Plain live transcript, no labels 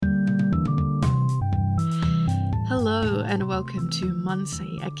Hello and welcome to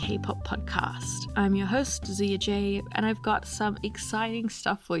Munsei, a K-pop podcast. I'm your host, Zia J, and I've got some exciting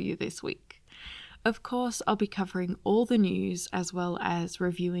stuff for you this week. Of course, I'll be covering all the news as well as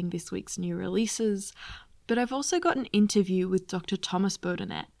reviewing this week's new releases, but I've also got an interview with Dr. Thomas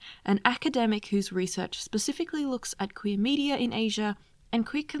Bodenet, an academic whose research specifically looks at queer media in Asia and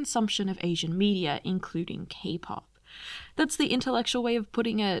queer consumption of Asian media, including K-pop. That's the intellectual way of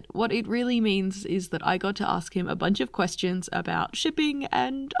putting it. What it really means is that I got to ask him a bunch of questions about shipping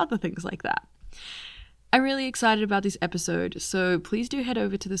and other things like that. I'm really excited about this episode, so please do head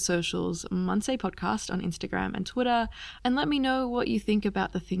over to the socials, Munsei Podcast on Instagram and Twitter, and let me know what you think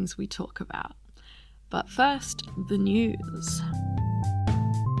about the things we talk about. But first, the news.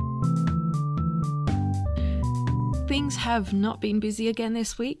 Things have not been busy again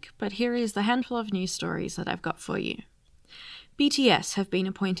this week, but here is the handful of news stories that I've got for you. BTS have been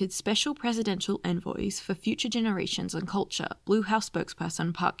appointed special presidential envoys for future generations and culture, Blue House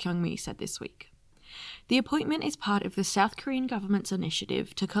spokesperson Park Kyung-mi said this week. The appointment is part of the South Korean government's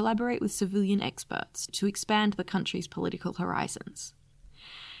initiative to collaborate with civilian experts to expand the country's political horizons.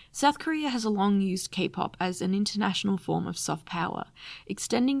 South Korea has long used K-pop as an international form of soft power,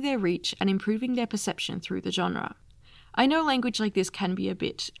 extending their reach and improving their perception through the genre. I know language like this can be a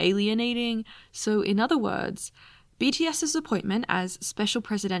bit alienating, so in other words, BTS's appointment as Special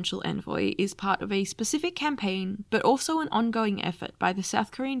Presidential Envoy is part of a specific campaign, but also an ongoing effort by the South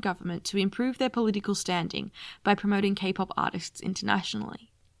Korean government to improve their political standing by promoting K-pop artists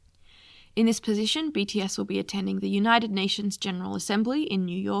internationally. In this position, BTS will be attending the United Nations General Assembly in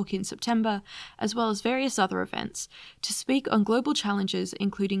New York in September, as well as various other events, to speak on global challenges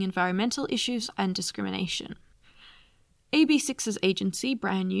including environmental issues and discrimination. AB6IX's agency,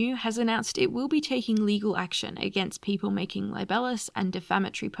 Brand New, has announced it will be taking legal action against people making libelous and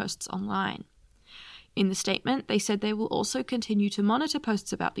defamatory posts online. In the statement, they said they will also continue to monitor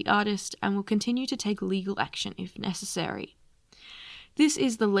posts about the artist and will continue to take legal action if necessary. This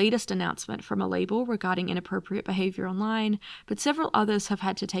is the latest announcement from a label regarding inappropriate behaviour online, but several others have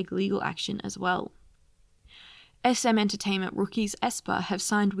had to take legal action as well. SM Entertainment rookies aespa have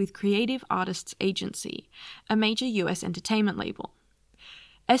signed with Creative Artists Agency, a major US entertainment label.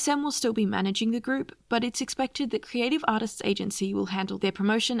 SM will still be managing the group, but it's expected that Creative Artists Agency will handle their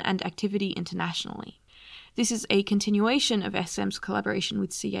promotion and activity internationally. This is a continuation of SM's collaboration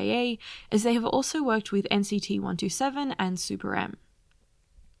with CAA, as they have also worked with NCT 127 and Super M.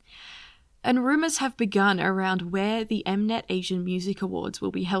 And rumours have begun around where the Mnet Asian Music Awards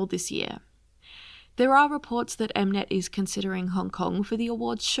will be held this year. There are reports that Mnet is considering Hong Kong for the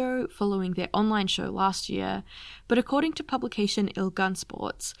awards show following their online show last year, but according to publication Ilgan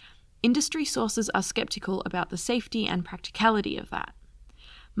Sports, industry sources are skeptical about the safety and practicality of that.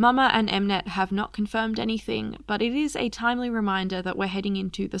 Mama and Mnet have not confirmed anything, but it is a timely reminder that we're heading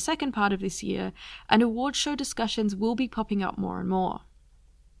into the second part of this year, and award show discussions will be popping up more and more.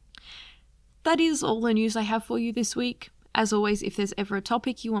 That is all the news I have for you this week. As always, if there's ever a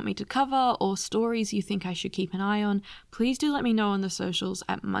topic you want me to cover or stories you think I should keep an eye on, please do let me know on the socials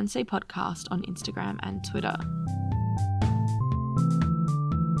at Munsei Podcast on Instagram and Twitter.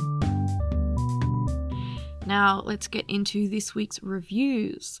 Now, let's get into this week's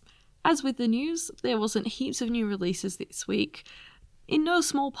reviews. As with the news, there wasn't heaps of new releases this week, in no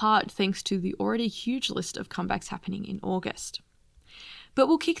small part thanks to the already huge list of comebacks happening in August. But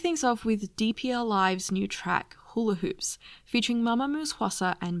we'll kick things off with DPL Live's new track, Hula Hoops, featuring Mamamoo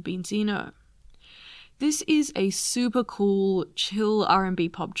Hwasa and Benzino. This is a super cool, chill R&B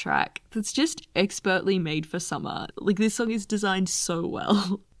pop track that's just expertly made for summer. This song is designed so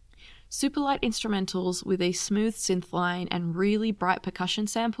well. Super light instrumentals with a smooth synth line and really bright percussion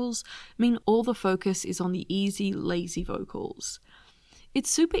samples mean all the focus is on the easy, lazy vocals. It's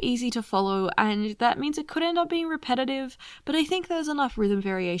super easy to follow, and that means it could end up being repetitive, but I think there's enough rhythm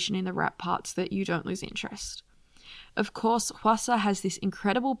variation in the rap parts that you don't lose interest. Of course, Hwasa has this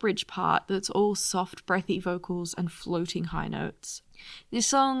incredible bridge part that's all soft, breathy vocals and floating high notes. This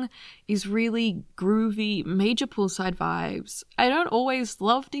song is really groovy, major poolside vibes. I don't always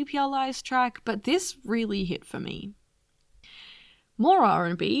love DPL Live's track, but this really hit for me. More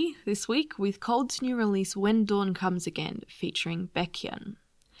R&B this week with Cold's new release When Dawn Comes Again featuring Baekhyun.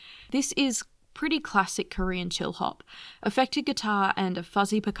 This is pretty classic Korean chill hop, affected guitar and a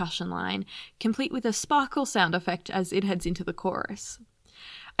fuzzy percussion line, complete with a sparkle sound effect as it heads into the chorus.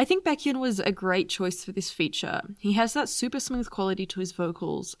 I think Baekhyun was a great choice for this feature. He has that super smooth quality to his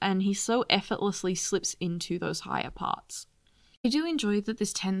vocals, and he so effortlessly slips into those higher parts. I do enjoy that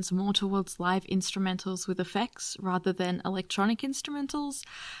this tends more towards live instrumentals with effects rather than electronic instrumentals.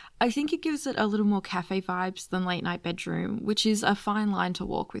 I think it gives it a little more cafe vibes than Late Night Bedroom, which is a fine line to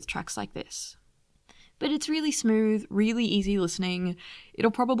walk with tracks like this. But it's really smooth, really easy listening.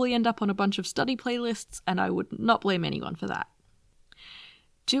 It'll probably end up on a bunch of study playlists, and I would not blame anyone for that.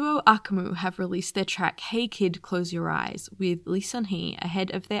 Duo Akmu have released their track Hey Kid Close Your Eyes with Lee Sun-hee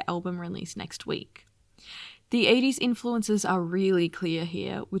ahead of their album release next week. The 80s influences are really clear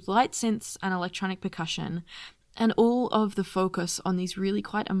here, with light synths and electronic percussion, and all of the focus on these really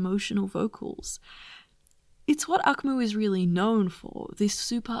quite emotional vocals. It's what Akmu is really known for, this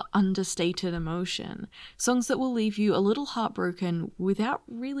super understated emotion, songs that will leave you a little heartbroken without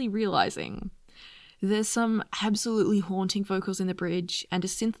really realizing. There's some absolutely haunting vocals in the bridge, and a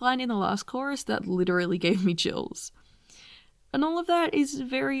synth line in the last chorus that literally gave me chills. And all of that is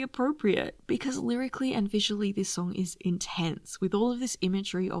very appropriate, because lyrically and visually this song is intense, with all of this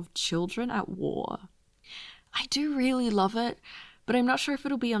imagery of children at war. I do really love it, but I'm not sure if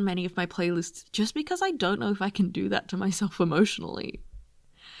it'll be on many of my playlists, just because I don't know if I can do that to myself emotionally.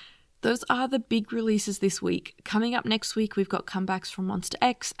 Those are the big releases this week. Coming up next week, we've got comebacks from Monster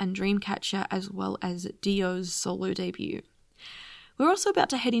X and Dreamcatcher, as well as Dio's solo debut. We're also about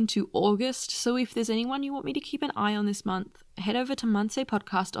to head into August, so if there's anyone you want me to keep an eye on this month, head over to Monse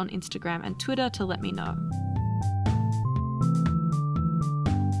Podcast on Instagram and Twitter to let me know.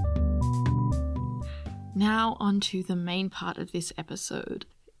 Now on to the main part of this episode.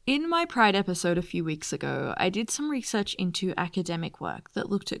 In my Pride episode a few weeks ago, I did some research into academic work that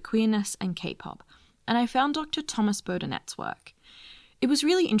looked at queerness and K-pop, and I found Dr. Thomas Bodenet's work. It was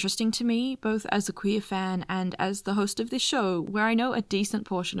really interesting to me, both as a queer fan and as the host of this show, where I know a decent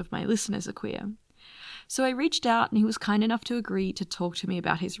portion of my listeners are queer. So I reached out and he was kind enough to agree to talk to me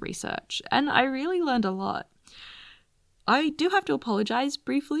about his research, and I really learned a lot. I do have to apologise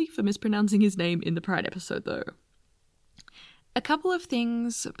briefly for mispronouncing his name in the Pride episode though. A couple of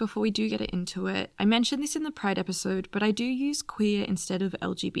things before we do get into it. I mentioned this in the Pride episode, but I do use queer instead of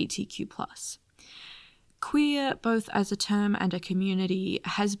LGBTQ+. Queer, both as a term and a community,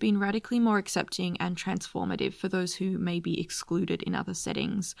 has been radically more accepting and transformative for those who may be excluded in other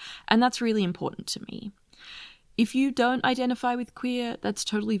settings, and that's really important to me. If you don't identify with queer, that's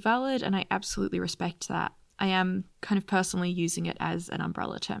totally valid, and I absolutely respect that. I am kind of personally using it as an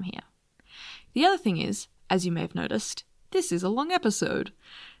umbrella term here. The other thing is, as you may have noticed, this is a long episode.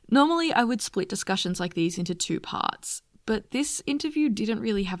 Normally, I would split discussions like these into 2 parts, but this interview didn't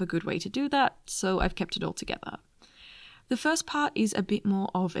really have a good way to do that, so I've kept it all together. The first part is a bit more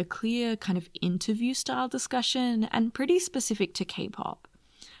of a clear kind of interview-style discussion and pretty specific to K-pop.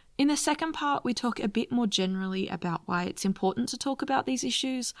 In the second part, we talk a bit more generally about why it's important to talk about these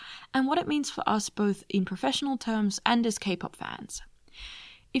issues and what it means for us both in professional terms and as K-pop fans.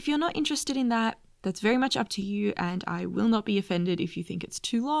 If you're not interested in that, that's very much up to you, and I will not be offended if you think it's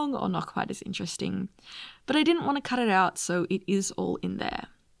too long or not quite as interesting. But I didn't want to cut it out, so it is all in there.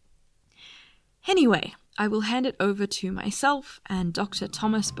 Anyway, I will hand it over to myself and Dr.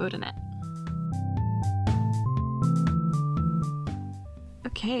 Thomas Bodenet.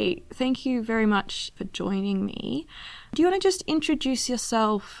 Okay, thank you very much for joining me. Do you want to just introduce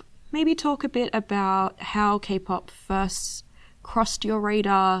yourself, maybe talk a bit about how K-pop first crossed your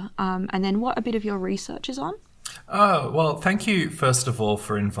radar, and then what a bit of your research is on? Oh, well, thank you, first of all,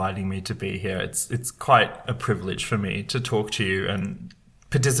 for inviting me to be here. It's quite a privilege for me to talk to you and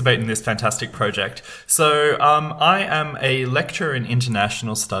participate in this fantastic project. So I am a lecturer in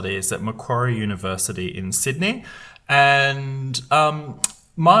international studies at Macquarie University in Sydney, and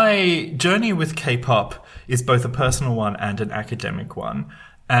my journey with K-pop is both a personal one and an academic one.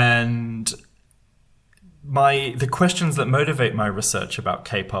 And the questions that motivate my research about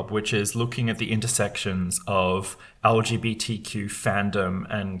K-pop, which is looking at the intersections of LGBTQ fandom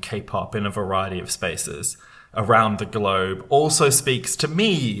and K-pop in a variety of spaces around the globe, also speaks to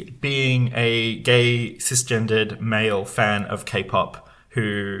me being a gay, cisgendered male fan of K-pop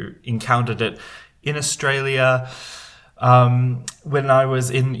who encountered it in Australia. When I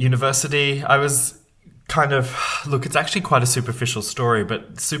was in university, I was it's actually quite a superficial story,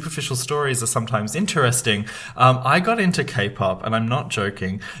 but superficial stories are sometimes interesting. I got into K-pop, and I'm not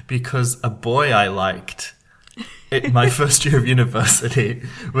joking, because a boy I liked my first year of university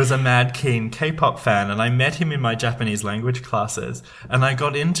was a mad keen K-pop fan, and I met him in my Japanese language classes, and I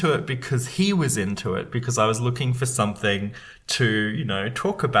got into it because he was into it, because I was looking for something to,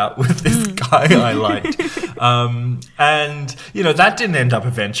 talk about with this guy I liked. And, that didn't end up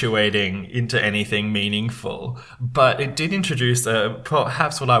eventuating into anything meaningful, but it did introduce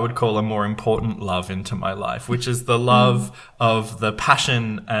perhaps what I would call a more important love into my life, which is the love of the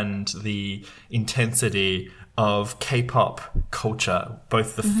passion and the intensity of K-pop culture,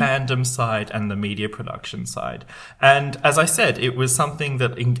 both the fandom side and the media production side. And as I said, it was something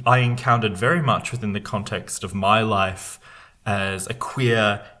that I encountered very much within the context of my life as a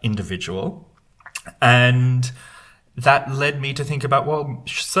queer individual. And that led me to think about, well,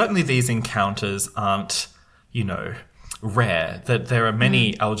 certainly these encounters aren't, rare, that there are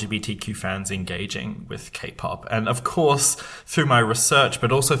many LGBTQ fans engaging with K-pop. And of course, through my research,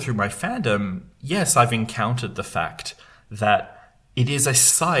 but also through my fandom, yes, I've encountered the fact that it is a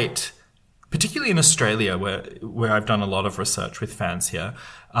site, particularly in Australia, where I've done a lot of research with fans here,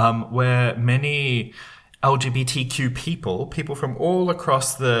 where many LGBTQ people from all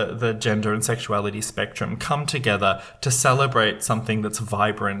across the gender and sexuality spectrum come together to celebrate something that's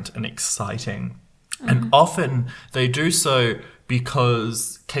vibrant and exciting. And often they do so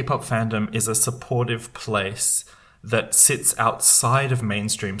because K-pop fandom is a supportive place that sits outside of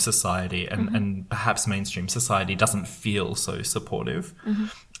mainstream society, and perhaps mainstream society doesn't feel so supportive.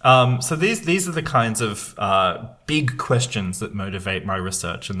 So these are the kinds of big questions that motivate my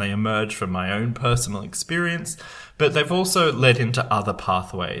research, and they emerge from my own personal experience, but they've also led into other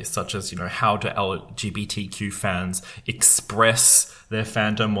pathways, such as, how do LGBTQ fans express their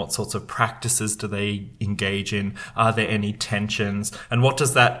fandom? What sorts of practices do they engage in? Are there any tensions? And what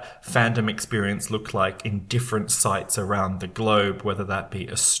does that fandom experience look like in different sites around the globe, whether that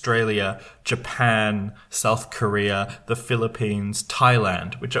be Australia, Japan, South Korea, the Philippines,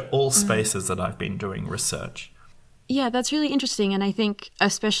 Thailand, which are all spaces that I've been doing research. Yeah, that's really interesting. And I think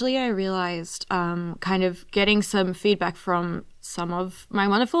especially I realized kind of getting some feedback from some of my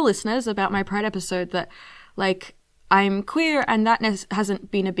wonderful listeners about my Pride episode that, I'm queer, and that hasn't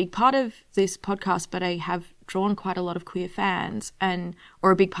been a big part of this podcast, but I have drawn quite a lot of queer fans,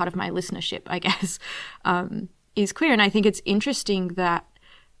 or a big part of my listenership, I guess, is queer. And I think it's interesting that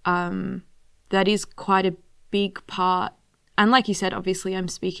that is quite a big part. And like you said, obviously I'm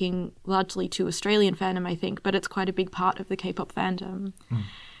speaking largely to Australian fandom, I think, but it's quite a big part of the K-pop fandom.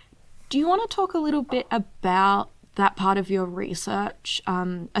 Do you want to talk a little bit about that part of your research,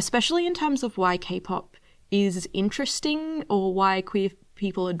 especially in terms of why K-pop is interesting, or why queer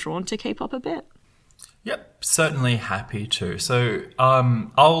people are drawn to K-pop a bit? Yep, certainly happy to. So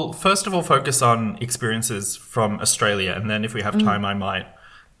I'll first of all focus on experiences from Australia, and then if we have time, I might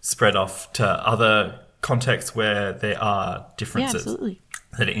spread off to other contexts where there are differences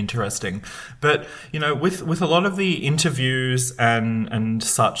that are interesting. But, with a lot of the interviews and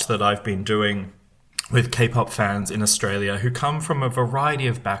such that I've been doing with K-pop fans in Australia who come from a variety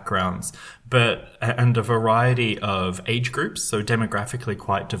of backgrounds, and a variety of age groups, so demographically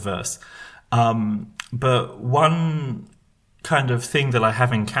quite diverse. But one kind of thing that I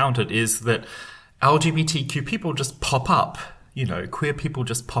have encountered is that LGBTQ people just pop up, queer people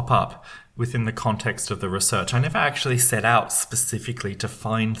just pop up within the context of the research. I never actually set out specifically to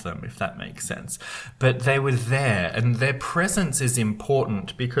find them, if that makes sense. But they were there, and their presence is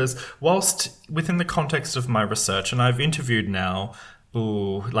important because whilst within the context of my research, and I've interviewed now,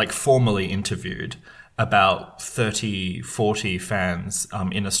 formally interviewed about 30, 40 fans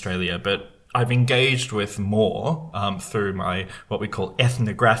in Australia, but I've engaged with more through my what we call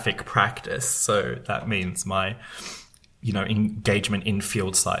ethnographic practice. So that means my engagement in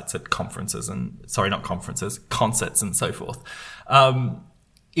field sites at concerts and so forth,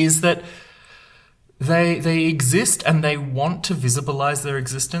 is that they exist and they want to visibilize their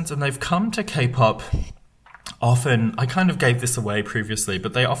existence, and they've come to K-pop often. I kind of gave this away previously,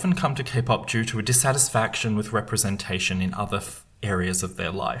 but they often come to K-pop due to a dissatisfaction with representation in other areas of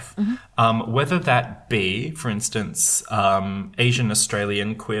their life. Whether that be, for instance, Asian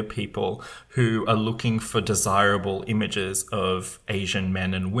Australian queer people who are looking for desirable images of Asian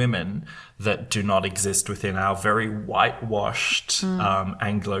men and women that do not exist within our very whitewashed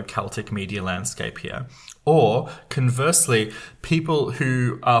Anglo-Celtic media landscape here. Or, conversely, people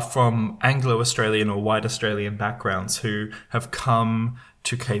who are from Anglo-Australian or white Australian backgrounds who have come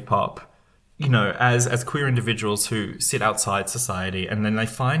to K-pop as queer individuals who sit outside society, and then they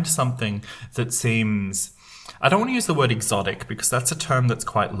find something that seems, I don't want to use the word exotic because that's a term that's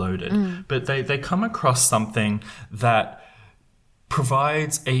quite loaded, but they come across something that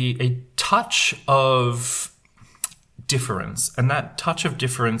provides a touch of difference. And that touch of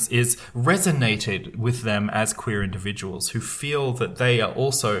difference is resonated with them as queer individuals who feel that they are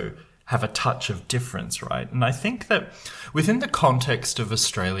also have a touch of difference, right? And I think that within the context of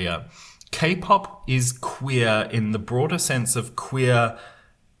Australia, K-pop is queer in the broader sense of queer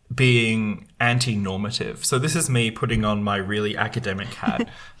being anti-normative. So this is me putting on my really academic hat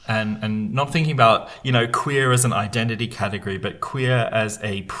and not thinking about, queer as an identity category, but queer as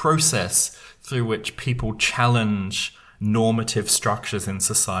a process through which people challenge normative structures in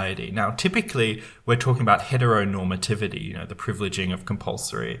society. Now, typically, we're talking about heteronormativity, the privileging of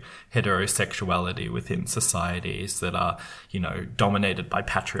compulsory heterosexuality within societies that are, dominated by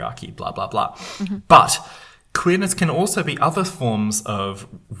patriarchy, blah, blah, blah. Mm-hmm. But queerness can also be other forms of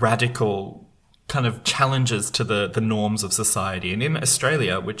radical kind of challenges to the norms of society. And in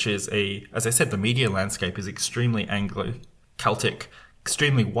Australia, which is as I said, the media landscape is extremely Anglo-Celtic,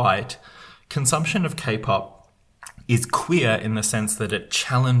 extremely white, consumption of K-pop is queer in the sense that it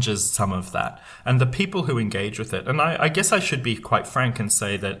challenges some of that. And the people who engage with it, and I guess I should be quite frank and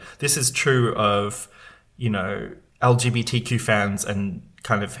say that this is true of, LGBTQ fans and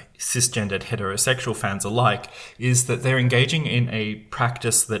kind of cisgendered heterosexual fans alike, is that they're engaging in a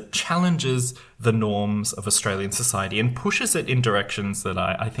practice that challenges the norms of Australian society and pushes it in directions that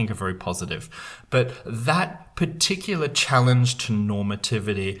I think are very positive. But that particular challenge to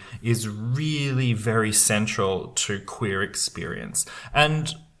normativity is really very central to queer experience.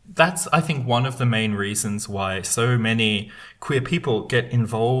 And that's, I think, one of the main reasons why so many queer people get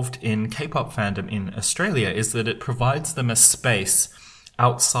involved in K-pop fandom in Australia, is that it provides them a space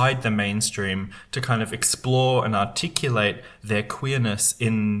outside the mainstream to kind of explore and articulate their queerness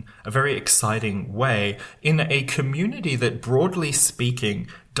in a very exciting way in a community that, broadly speaking,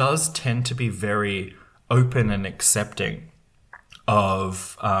 does tend to be very open and accepting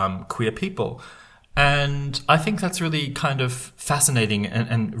of queer people. And I think that's really kind of fascinating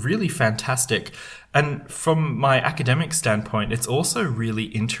and really fantastic. And from my academic standpoint, it's also really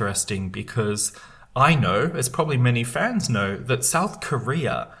interesting because I know, as probably many fans know, that South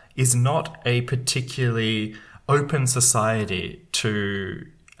Korea is not a particularly open society to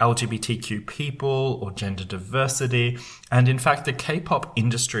LGBTQ people or gender diversity. And in fact, the K-pop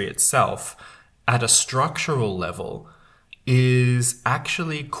industry itself, at a structural level, is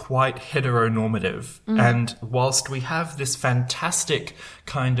actually quite heteronormative. And whilst we have this fantastic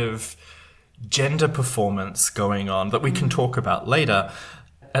kind of gender performance going on that we can talk about later,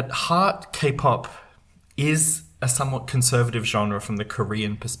 at heart, K-pop is a somewhat conservative genre from the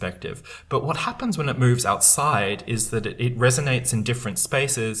Korean perspective. But what happens when it moves outside is that it resonates in different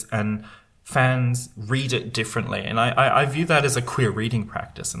spaces and fans read it differently. And I view that as a queer reading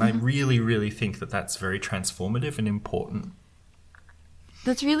practice. And I really, really think that that's very transformative and important.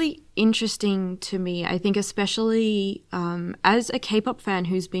 That's really interesting to me. I think especially as a K-pop fan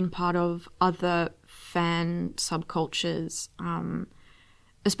who's been part of other fan subcultures,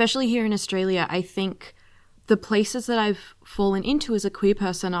 especially here in Australia, I think the places that I've fallen into as a queer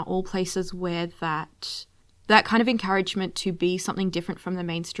person are all places where that kind of encouragement to be something different from the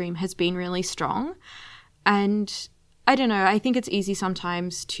mainstream has been really strong. And I don't know, I think it's easy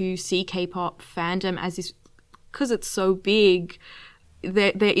sometimes to see K-pop fandom as this, because it's so big,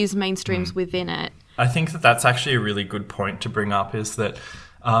 there is mainstreams within it. I think that that's actually a really good point to bring up, is that,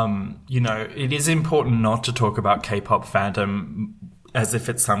 it is important not to talk about K-pop fandom as if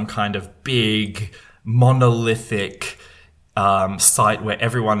it's some kind of big, monolithic site where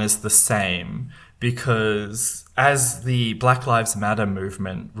everyone is the same. Because as the Black Lives Matter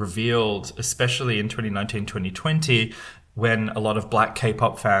movement revealed, especially in 2019-2020, when a lot of black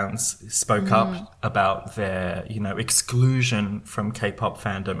K-pop fans spoke up about their, exclusion from K-pop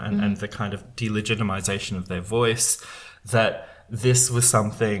fandom and the kind of delegitimization of their voice, that this was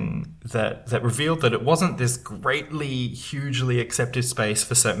something that revealed that it wasn't this greatly, hugely accepted space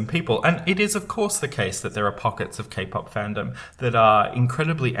for certain people. And it is, of course, the case that there are pockets of K-pop fandom that are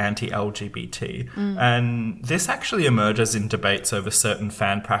incredibly anti-LGBT. And this actually emerges in debates over certain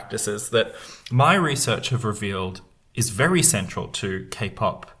fan practices that my research have revealed is very central to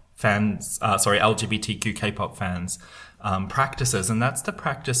K-pop fans, LGBTQ K-pop fans practices, and that's the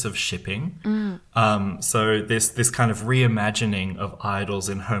practice of shipping. So this kind of reimagining of idols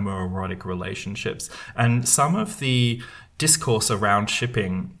in homoerotic relationships. And some of the discourse around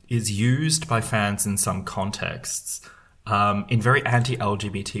shipping is used by fans in some contexts in very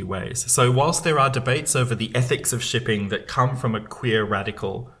anti-LGBT ways. So whilst there are debates over the ethics of shipping that come from a queer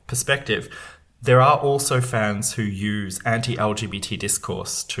radical perspective, there are also fans who use anti-LGBT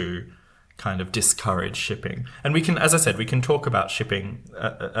discourse to kind of discourage shipping. And we can, as I said, we can talk about shipping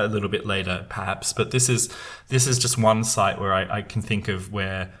a little bit later, perhaps. But this is just one site where I can think of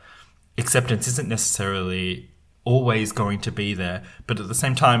where acceptance isn't necessarily always going to be there. But at the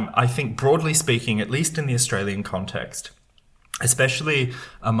same time, I think broadly speaking, at least in the Australian context, especially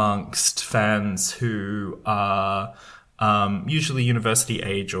amongst fans who are usually university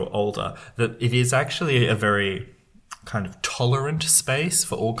age or older, that it is actually a very kind of tolerant space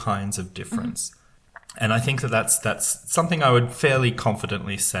for all kinds of difference. And I think that that's something I would fairly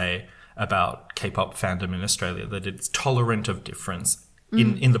confidently say about K-pop fandom in Australia, that it's tolerant of difference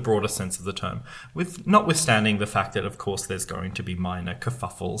in the broader sense of the term, with notwithstanding the fact that, of course, there's going to be minor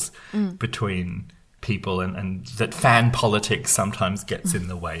kerfuffles between people, and that fan politics sometimes gets in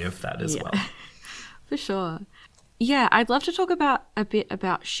the way of that as well. For sure. Yeah, I'd love to talk about a bit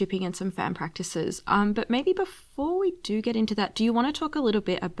about shipping and some fan practices. But maybe before we do get into that, do you want to talk a little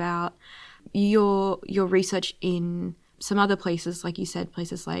bit about your research in some other places, like you said,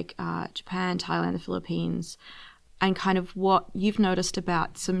 places like Japan, Thailand, the Philippines, and kind of what you've noticed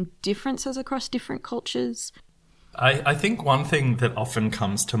about some differences across different cultures? I think one thing that often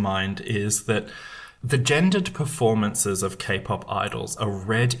comes to mind is that the gendered performances of K-pop idols are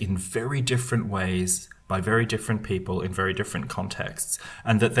read in very different ways by very different people in very different contexts,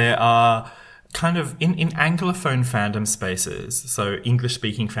 and that there are kind of in Anglophone fandom spaces, so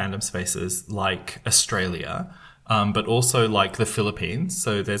English-speaking fandom spaces like Australia, but also like the Philippines.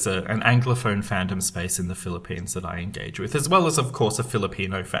 So there's an Anglophone fandom space in the Philippines that I engage with, as well as, of course, a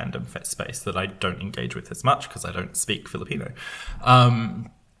Filipino fandom space that I don't engage with as much because I don't speak Filipino.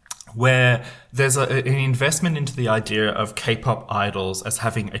 Where there's an investment into the idea of K-pop idols as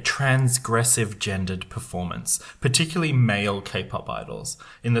having a transgressive gendered performance, particularly male K-pop idols,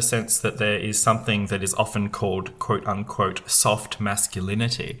 in the sense that there is something that is often called quote-unquote soft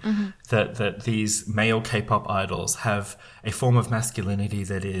masculinity, that these male K-pop idols have a form of masculinity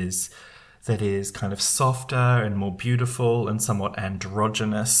that is kind of softer and more beautiful and somewhat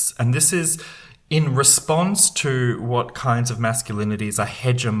androgynous. And this is in response to what kinds of masculinities are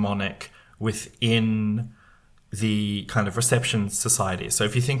hegemonic within the kind of reception society. So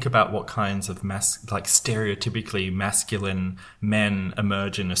if you think about what kinds of like stereotypically masculine men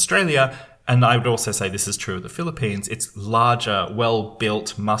emerge in Australia, and I would also say this is true of the Philippines, it's larger,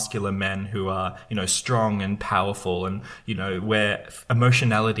 well-built, muscular men who are, strong and powerful, and, where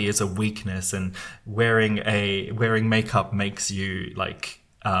emotionality is a weakness, and wearing makeup makes you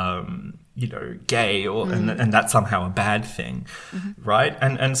gay, and that's somehow a bad thing, right?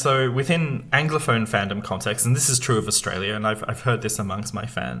 And so within Anglophone fandom context, and this is true of Australia, and I've heard this amongst my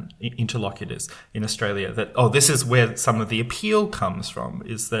fan interlocutors in Australia, that this is where some of the appeal comes from,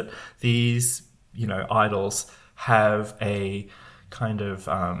 is that these idols have a kind of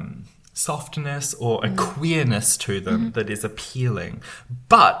softness or a queerness to them that is appealing.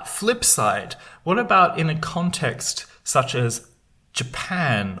 But flip side, what about in a context such as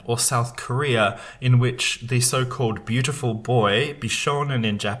Japan or South Korea, in which the so-called beautiful boy, bishonen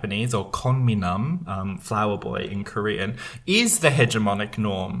in Japanese, or konminam, flower boy in Korean, is the hegemonic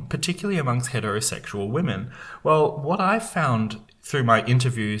norm, particularly amongst heterosexual women? Well, what I found through my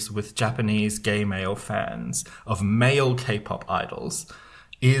interviews with Japanese gay male fans of male K-pop idols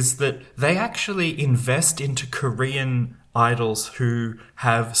is that they actually invest into Korean idols who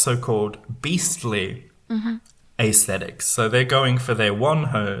have so-called beastly aesthetics. So they're going for their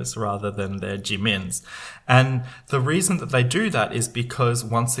wonhos rather than their jimins. And the reason that they do that is because,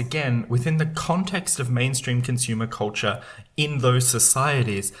 once again, within the context of mainstream consumer culture in those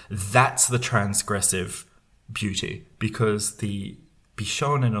societies, that's the transgressive beauty, because the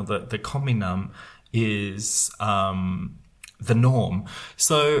bishonen or the kominam is the norm.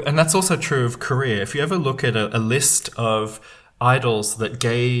 So, and that's also true of Korea. If you ever look at a list of idols that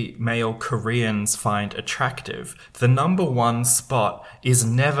gay male Koreans find attractive, the number one spot is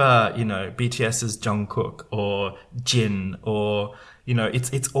never, BTS's Jungkook or Jin, or,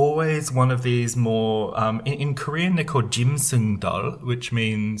 it's always one of these more, in Korean they're called Jimsungdol, which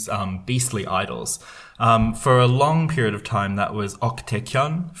means beastly idols. For a long period of time that was Ok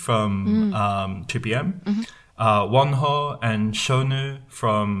Taecyeon from 2PM, Wonho and Shonu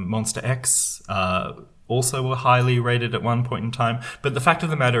from Monster X, also were highly rated at one point in time. But the fact of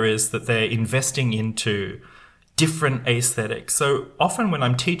the matter is that they're investing into different aesthetics. So often when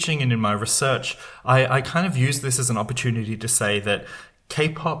I'm teaching and in my research, I kind of use this as an opportunity to say that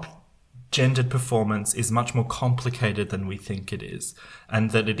K-pop gendered performance is much more complicated than we think it is.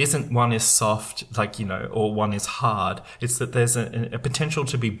 And that it isn't one is soft, or one is hard. It's that there's a potential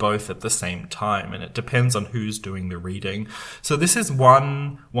to be both at the same time, and it depends on who's doing the reading. So this is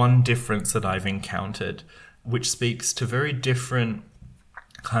one difference that I've encountered, which speaks to very different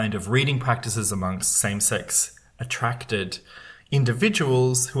kind of reading practices amongst same-sex attracted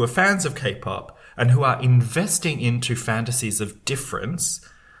individuals who are fans of K-pop and who are investing into fantasies of difference,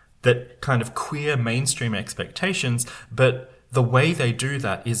 that kind of queer mainstream expectations, but the way they do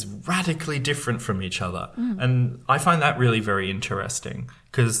that is radically different from each other. And I find that really very interesting,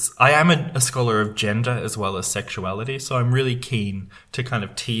 because I am a scholar of gender as well as sexuality, so I'm really keen to kind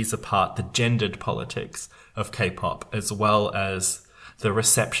of tease apart the gendered politics of K-pop as well as the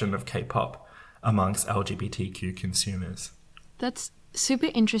reception of K-pop amongst LGBTQ consumers. That's super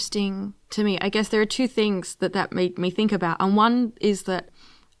interesting to me. I guess there are two things that made me think about. And one is that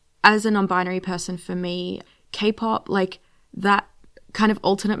as a non-binary person, for me, K-pop, that kind of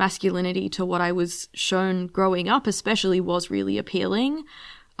alternate masculinity to what I was shown growing up especially, was really appealing.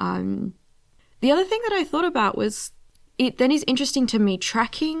 The other thing that I thought about was, it then is interesting to me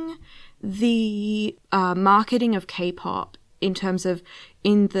tracking the marketing of K-pop in terms of,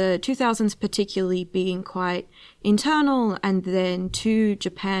 in the 2000s particularly, being quite internal, and then to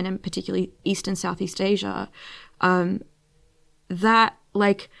Japan and particularly East and Southeast Asia, that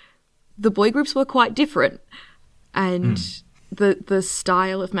the boy groups were quite different, and the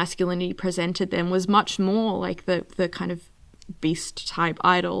style of masculinity presented then was much more like the kind of beast type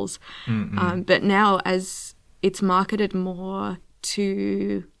idols. But now, as it's marketed more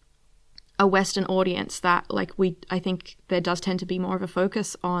to a Western audience, that I think there does tend to be more of a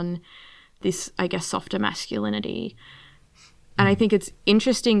focus on this, I guess, softer masculinity. And I think it's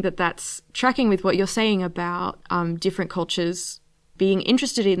interesting that that's tracking with what you're saying about different cultures being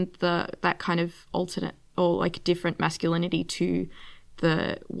interested in that kind of alternate or different masculinity to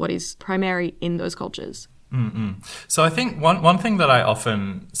what is primary in those cultures. So I think one thing that I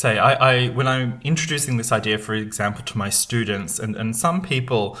often say, I when I'm introducing this idea, for example, to my students, and some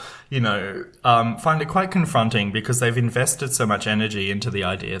people, find it quite confronting because they've invested so much energy into the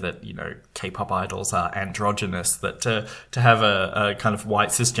idea that, K-pop idols are androgynous, that to have a kind of white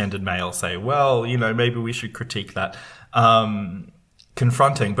cisgendered male say, well, maybe we should critique that.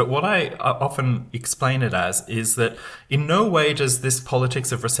 Confronting. But what I often explain it as is that in no way does this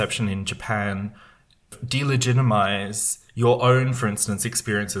politics of reception in Japan delegitimize your own, for instance,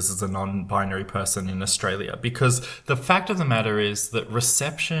 experiences as a non-binary person in Australia. Because the fact of the matter is that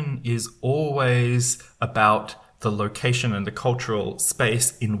reception is always about the location and the cultural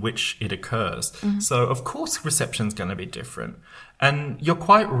space in which it occurs. So, of course, reception's going to be different. And you're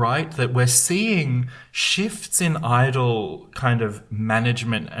quite right that we're seeing shifts in idol kind of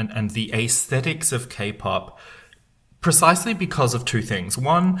management and the aesthetics of K-pop precisely because of two things.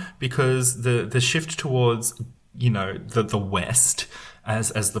 One, because the shift towards, the West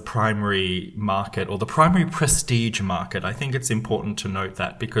as the primary market or the primary prestige market. I think it's important to note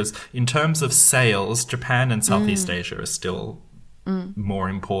that, because in terms of sales, Japan and Southeast Asia are still more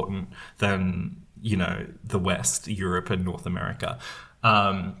important than, the West, Europe and North America.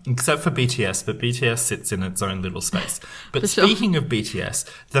 Except for BTS, but BTS sits in its own little space. But speaking of BTS,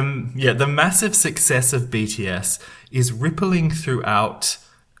 the massive success of BTS is rippling throughout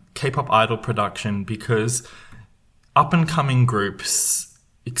K-pop idol production, because up-and-coming groups,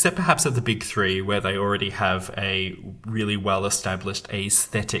 except perhaps at the big three, where they already have a really well-established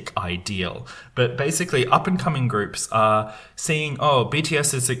aesthetic ideal. But basically, up-and-coming groups are seeing,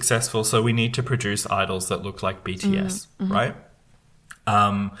 BTS is successful, so we need to produce idols that look like BTS, right?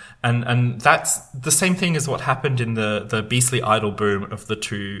 And that's the same thing as what happened in the Beastly idol boom of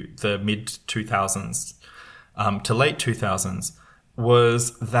the mid 2000s to late 2000s,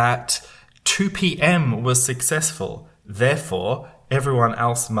 was that 2PM was successful. Therefore, everyone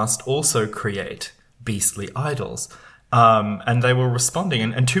else must also create Beastly idols. And they were responding,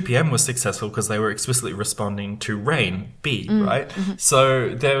 and 2PM was successful because they were explicitly responding to Rain, B, right? So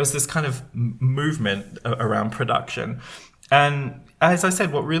there was this kind of movement around production. And as I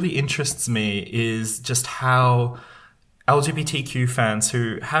said, what really interests me is just how LGBTQ fans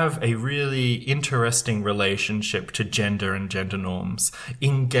who have a really interesting relationship to gender and gender norms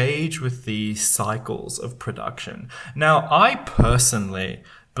engage with these cycles of production. Now, I personally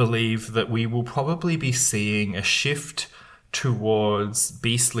believe that we will probably be seeing a shift towards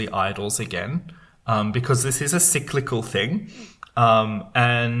Beastly idols again, because this is a cyclical thing.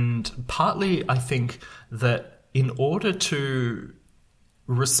 And partly I think that in order to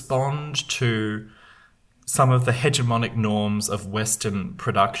respond to some of the hegemonic norms of Western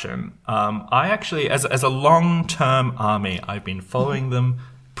production. I actually, as a long-term army, I've been following them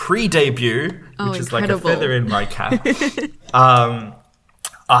pre-debut, which is like a feather in my cap.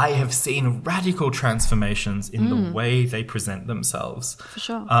 I have seen radical transformations in the way they present themselves. For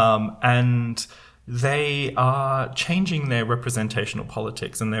sure. And they are changing their representational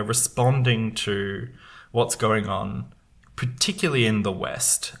politics, and they're responding to what's going on, particularly in the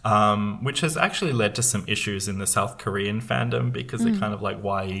West, which has actually led to some issues in the South Korean fandom, because they're kind of like,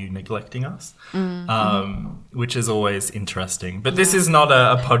 why are you neglecting us? Which is always interesting. But this is not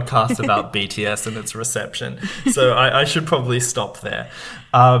a podcast about BTS and its reception, so I should probably stop there.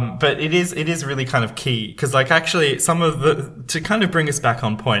 But it is really kind of key, because like actually to kind of bring us back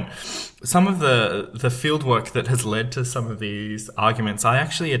on point, some of the field work that has led to some of these arguments, I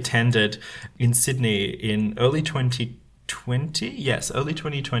actually attended in Sydney in early 2020. Early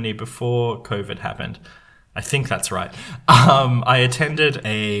 2020, before COVID happened. I think that's right. I attended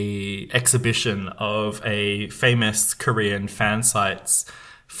a exhibition of a famous Korean fan site's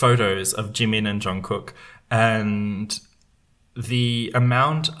photos of Jimin and Jungkook, and the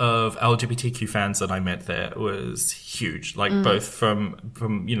amount of LGBTQ fans that I met there was huge. Like both from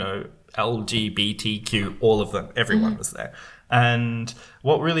LGBTQ, all of them, everyone was there. And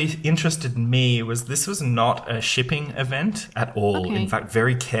what really interested me was this was not a shipping event at all. Okay. In fact,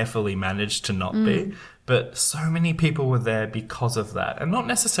 very carefully managed to not be. But so many people were there because of that. And not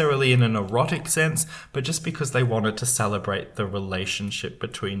necessarily in an erotic sense, but just because they wanted to celebrate the relationship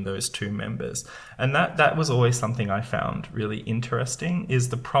between those two members. And that was always something I found really interesting, is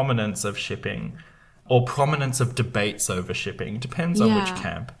the prominence of shipping, or prominence of debates over shipping. Depends on which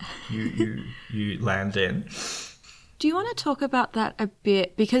camp you land in. Do you want to talk about that a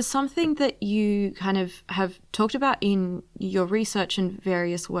bit? Because something that you kind of have talked about in your research and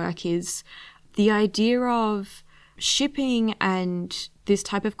various work is the idea of shipping and this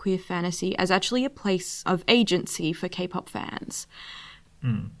type of queer fantasy as actually a place of agency for K-pop fans.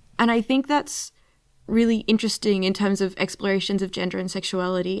 And I think that's really interesting in terms of explorations of gender and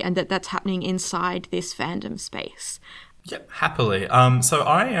sexuality, and that's happening inside this fandom space. Yep, happily. So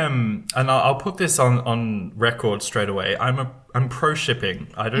I am, and I'll put this on record straight away. I'm pro shipping.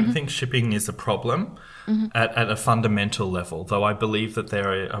 I don't think shipping is a problem at a fundamental level, though I believe that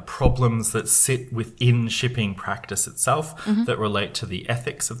there are problems that sit within shipping practice itself that relate to the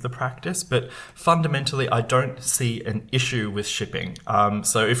ethics of the practice. But fundamentally, I don't see an issue with shipping.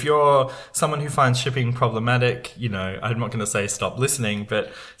 So if you're someone who finds shipping problematic, I'm not going to say stop listening,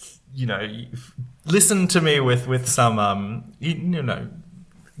 but listen to me with some,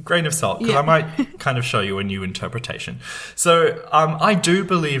 grain of salt, because I might kind of show you a new interpretation. So I do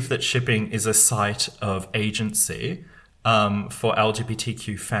believe that shipping is a site of agency for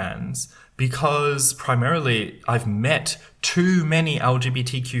LGBTQ fans, because primarily I've met too many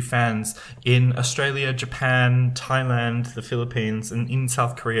LGBTQ fans in Australia, Japan, Thailand, the Philippines, and in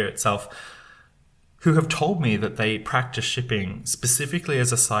South Korea itself, who have told me that they practice shipping specifically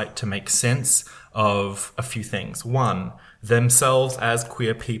as a site to make sense of a few things. One, themselves as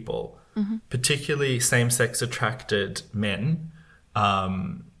queer people, particularly same-sex attracted men,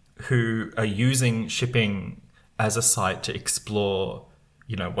 who are using shipping as a site to explore,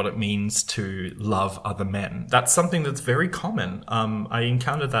 what it means to love other men. That's something that's very common. I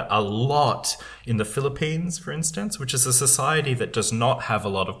encountered that a lot in the Philippines, for instance, which is a society that does not have a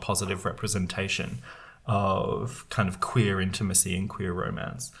lot of positive representation of kind of queer intimacy and queer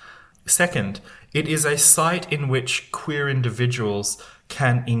romance. Second, it is a site in which queer individuals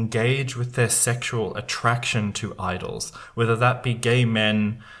can engage with their sexual attraction to idols, whether that be gay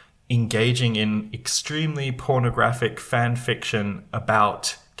men engaging in extremely pornographic fan fiction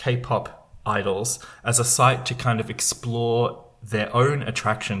about K-pop idols as a site to kind of explore their own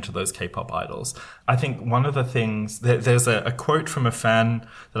attraction to those K-pop idols. I think one of the things, there's a quote from a fan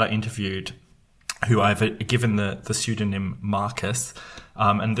that I interviewed who I've given the pseudonym Marcus,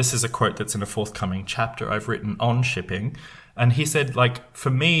 and this is a quote that's in a forthcoming chapter I've written on shipping. And he said,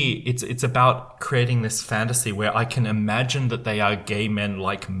 for me, it's about creating this fantasy where I can imagine that they are gay men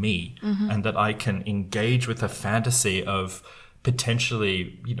like me, and that I can engage with a fantasy of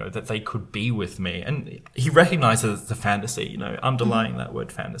potentially, that they could be with me. And he recognizes the fantasy, underlying that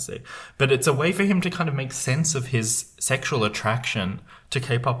word fantasy. But it's a way for him to kind of make sense of his sexual attraction to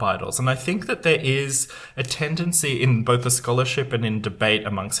K-pop idols. And I think that there is a tendency in both the scholarship and in debate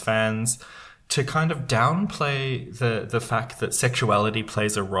amongst fans to kind of downplay the fact that sexuality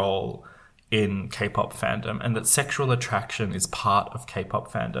plays a role in K-pop fandom, and that sexual attraction is part of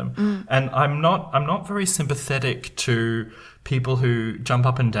K-pop fandom. And I'm not very sympathetic to people who jump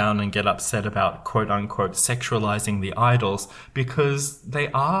up and down and get upset about quote unquote sexualizing the idols, because they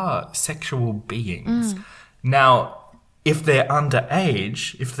are sexual beings. Now, if they're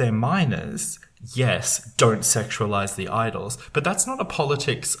underage, if they're minors, yes, don't sexualize the idols. But that's not a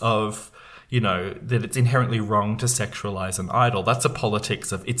politics of, that it's inherently wrong to sexualize an idol. That's a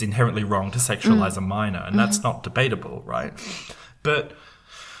politics of it's inherently wrong to sexualize a minor, and that's not debatable, right? But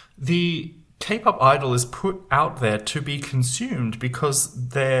the K-pop idol is put out there to be consumed because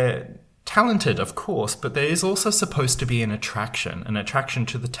they're talented, of course, but there is also supposed to be an attraction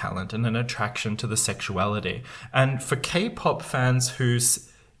to the talent and an attraction to the sexuality. And for K-pop fans whose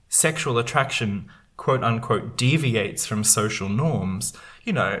sexual attraction, quote unquote, deviates from social norms,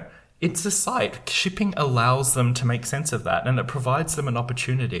 it's a sight. Shipping allows them to make sense of that, and it provides them an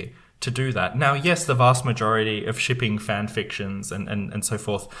opportunity to do that. Now, yes, the vast majority of shipping fan fictions and so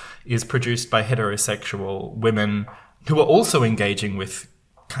forth is produced by heterosexual women who are also engaging with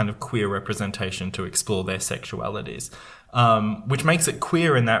kind of queer representation to explore their sexualities, which makes it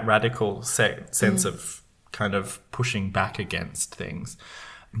queer in that radical sense of kind of pushing back against things.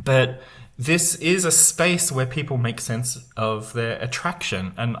 But this is a space where people make sense of their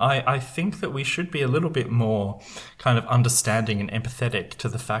attraction. And I think that we should be a little bit more kind of understanding and empathetic to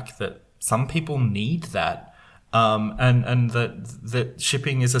the fact that some people need that. And that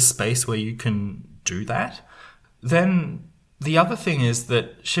shipping is a space where you can do that. Then the other thing is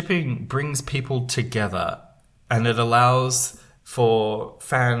that shipping brings people together, and it allows for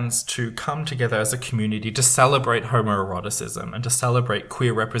fans to come together as a community to celebrate homoeroticism and to celebrate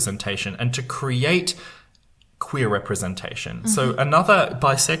queer representation and to create queer representation. So another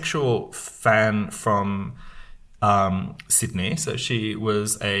bisexual fan from Sydney, so she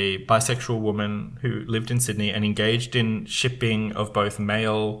was a bisexual woman who lived in Sydney and engaged in shipping of both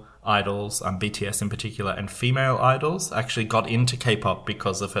male idols, BTS in particular, and female idols, actually got into K-pop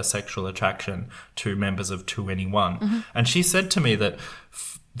because of her sexual attraction to members of 2NE1. And she said to me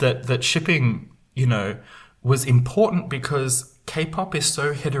that shipping, was important because K-pop is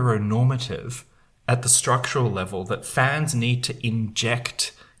so heteronormative at the structural level that fans need to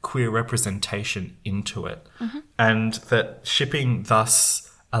inject queer representation into it. And that shipping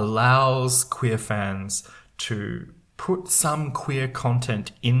thus allows queer fans to put some queer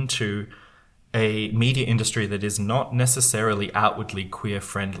content into a media industry that is not necessarily outwardly queer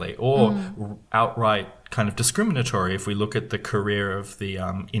friendly or outright kind of discriminatory. If we look at the career of the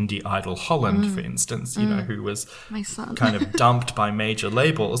indie idol Holland, for instance, who was kind of dumped by major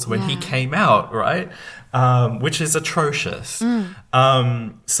labels when he came out, right? Which is atrocious.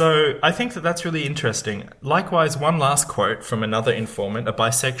 So I think that that's really interesting. Likewise, one last quote from another informant, a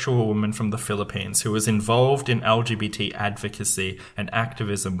bisexual woman from the Philippines who was involved in LGBT advocacy and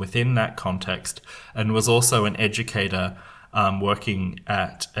activism within that context, and was also an educator working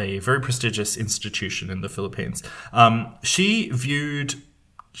at a very prestigious institution in the Philippines. She viewed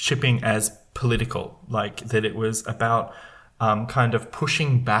shipping as political, like that it was about kind of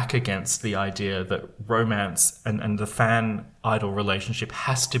pushing back against the idea that romance and the fan-idol relationship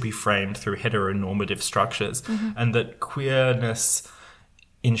has to be framed through heteronormative structures, and that queerness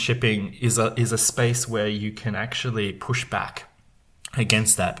in shipping is a space where you can actually push back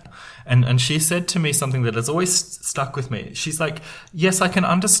against that. And she said to me something that has always stuck with me. She's like, yes, I can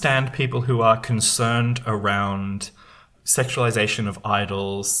understand people who are concerned around sexualization of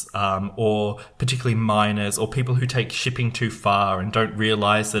idols, or particularly minors, or people who take shipping too far and don't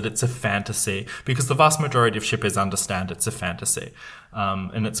realize that it's a fantasy, because the vast majority of shippers understand it's a fantasy.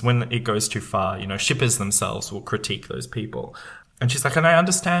 And it's when it goes too far, shippers themselves will critique those people. And she's like, and I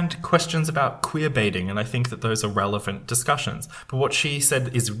understand questions about queer baiting, and I think that those are relevant discussions. But what she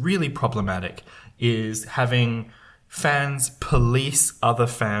said is really problematic is having fans police other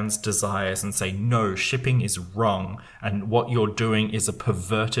fans' desires and say, no, shipping is wrong, and what you're doing is a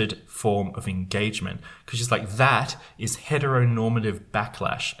perverted form of engagement. Because she's like, that is heteronormative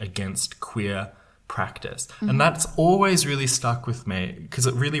backlash against queer practice. And that's always really stuck with me because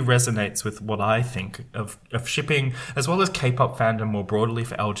it really resonates with what I think of shipping, as well as K-pop fandom more broadly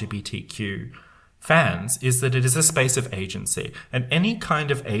for LGBTQ fans, is that it is a space of agency. And any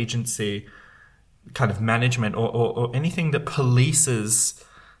kind of agency, kind of management or anything that polices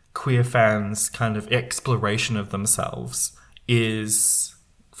queer fans' kind of exploration of themselves is,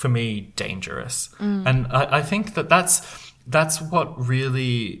 for me, dangerous. And I think that that's what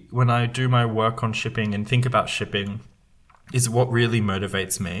really, when I do my work on shipping and think about shipping, is what really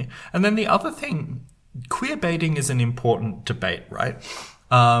motivates me. And then the other thing, queer baiting is an important debate, right?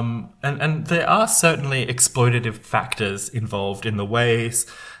 And there are certainly exploitative factors involved in the ways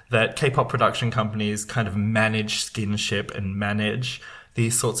that K-pop production companies kind of manage skinship and manage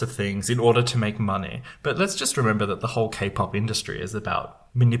these sorts of things in order to make money. But let's just remember that the whole K-pop industry is about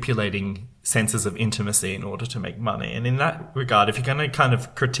manipulating senses of intimacy in order to make money. And in that regard, if you're going to kind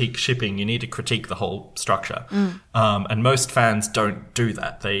of critique shipping, you need to critique the whole structure. And most fans don't do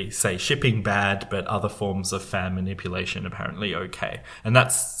that. They say shipping bad, but other forms of fan manipulation apparently okay. And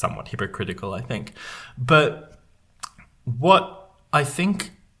that's somewhat hypocritical, I think. But what I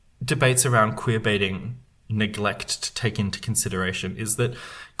think debates around queerbaiting neglect to take into consideration is that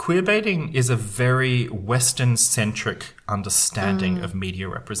queerbaiting is a very Western-centric understanding of media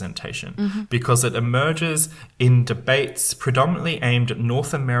representation because it emerges in debates predominantly aimed at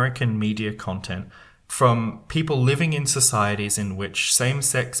North American media content from people living in societies in which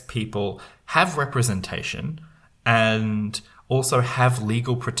same-sex people have representation and also have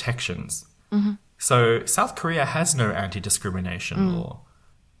legal protections. So South Korea has no anti-discrimination law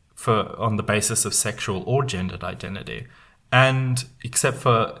on the basis of sexual or gendered identity. And except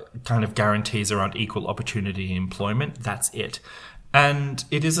for kind of guarantees around equal opportunity in employment, that's it. And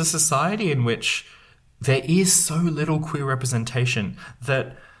it is a society in which there is so little queer representation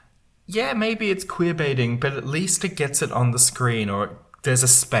that, yeah, maybe it's queerbaiting, but at least it gets it on the screen, or there's a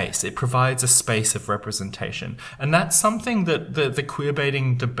space. It provides a space of representation. And that's something that the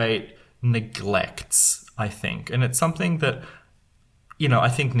queerbaiting debate neglects, I think. And it's something that, you know, I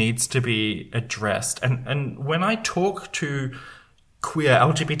think needs to be addressed. And when I talk to queer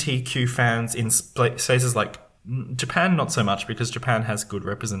LGBTQ fans in spaces like Japan, not so much, because Japan has good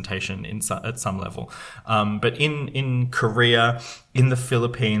representation at some level. But in Korea, in the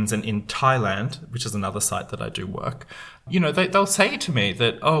Philippines, and in Thailand, which is another site that I do work, you know, they'll say to me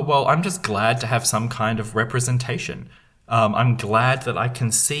that, oh, well, I'm just glad to have some kind of representation. I'm glad that I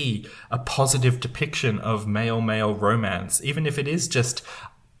can see a positive depiction of male-male romance, even if it is just,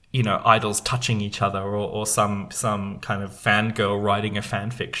 you know, idols touching each other or some kind of fangirl writing a fan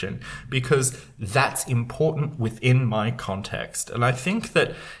fiction, because that's important within my context. And I think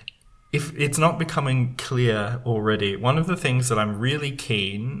that if it's not becoming clear already, one of the things that I'm really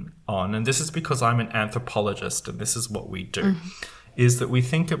keen on, and this is because I'm an anthropologist and this is what we do, is that we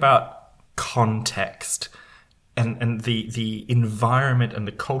think about context and the environment and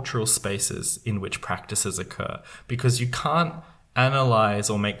the cultural spaces in which practices occur, because you can't analyze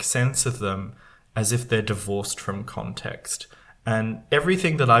or make sense of them as if they're divorced from context. And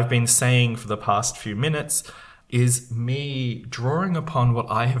everything that I've been saying for the past few minutes is me drawing upon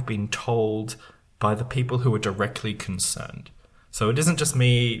what I have been told by the people who are directly concerned. So it isn't just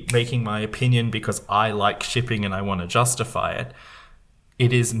me making my opinion because I like shipping and I want to justify it.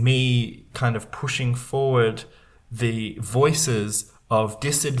 It is me kind of pushing forward the voices of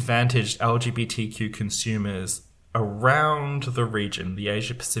disadvantaged LGBTQ consumers around the region, the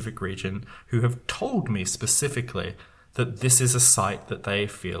Asia-Pacific region, who have told me specifically that this is a site that they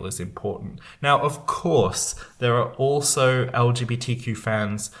feel is important. Now, of course, there are also LGBTQ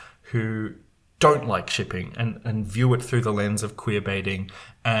fans who don't like shipping and view it through the lens of queerbaiting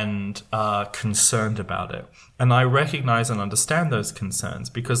and are concerned about it. And I recognize and understand those concerns,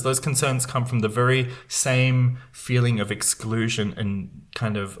 because those concerns come from the very same feeling of exclusion and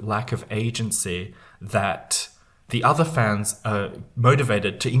kind of lack of agency that the other fans are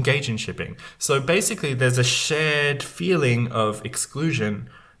motivated to engage in shipping. So basically, there's a shared feeling of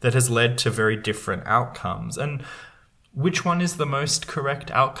exclusion that has led to very different outcomes. And which one is the most correct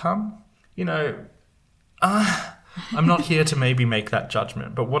outcome? You know, I'm not here to maybe make that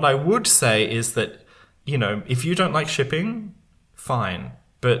judgment. But what I would say is that, you know, if you don't like shipping, fine.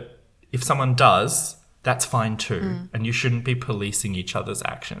 But if someone does, that's fine too. And you shouldn't be policing each other's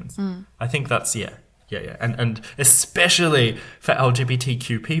actions. I think that's, yeah. And especially for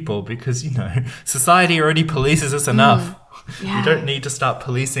LGBTQ people, because, you know, society already polices us enough. Yeah. We don't need to start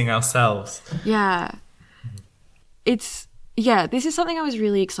policing ourselves. Yeah. This is something I was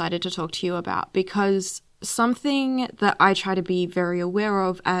really excited to talk to you about, because something that I try to be very aware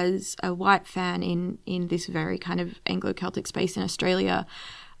of as a white fan in this very kind of Anglo-Celtic space in Australia,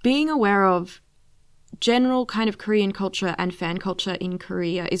 being aware of general kind of Korean culture and fan culture in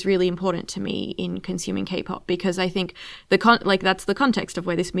Korea is really important to me in consuming K-pop, because I think that's the context of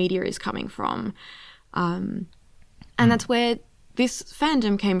where this media is coming from. And that's where this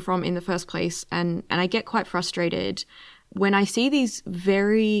fandom came from in the first place. And I get quite frustrated when I see these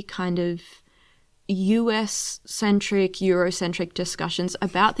very kind of US-centric, Eurocentric discussions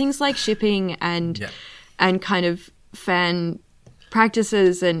about things like shipping and kind of fan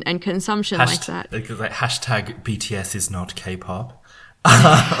practices and consumption like that. Like hashtag BTS is not K-pop.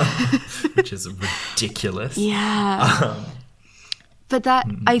 which is ridiculous. Yeah. But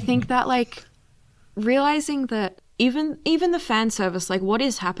I think that, like, realizing that even the fan service, like what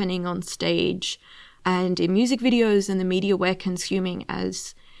is happening on stage and in music videos and the media we're consuming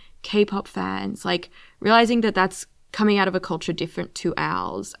as K-pop fans, like realizing that that's coming out of a culture different to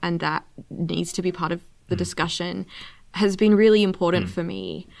ours and that needs to be part of the discussion has been really important for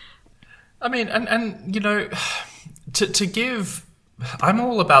me. I mean, and you know, to give, I'm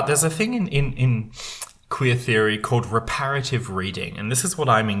all about, there's a thing in queer theory called reparative reading, and this is what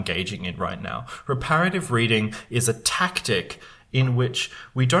I'm engaging in right now. Reparative reading is a tactic in which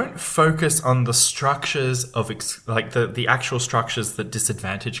we don't focus on the structures of, like the actual structures that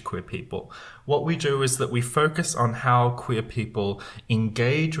disadvantage queer people. What we do is that we focus on how queer people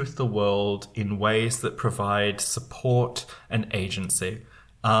engage with the world in ways that provide support and agency.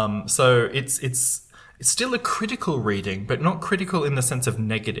 So it's still a critical reading, but not critical in the sense of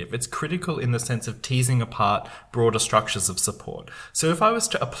negative. It's critical in the sense of teasing apart broader structures of support. So if I was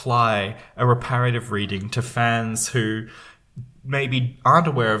to apply a reparative reading to fans who maybe aren't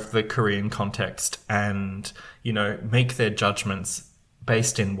aware of the Korean context and, you know, make their judgments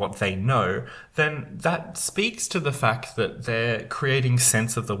based in what they know, then that speaks to the fact that they're creating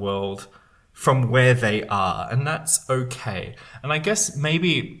sense of the world from where they are, and that's okay. And I guess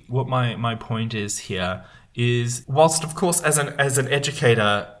maybe what my point is here is, whilst of course as an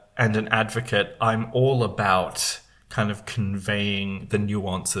educator and an advocate, I'm all about kind of conveying the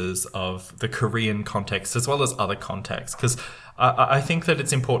nuances of the Korean context as well as other contexts, because I think that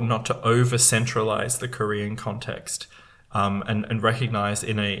it's important not to over-centralize the Korean context, and recognize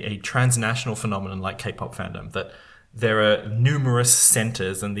in a transnational phenomenon like K-pop fandom that there are numerous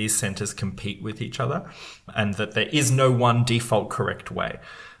centers and these centers compete with each other and that there is no one default correct way.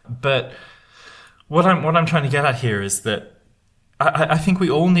 But what I'm trying to get at here is that I think we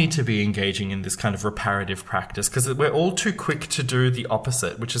all need to be engaging in this kind of reparative practice, because we're all too quick to do the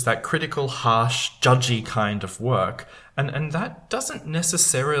opposite, which is that critical, harsh, judgy kind of work. And that doesn't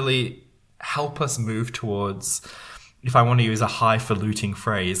necessarily help us move towards, if I want to use a highfalutin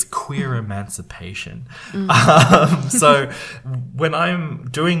phrase, queer emancipation. So when I'm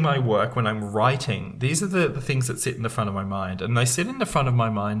doing my work, when I'm writing, these are the things that sit in the front of my mind. And they sit in the front of my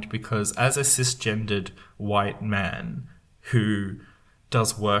mind because as a cisgendered white man who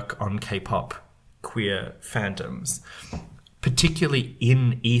does work on K-pop queer fandoms, particularly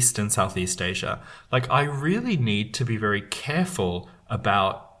in East and Southeast Asia, like I really need to be very careful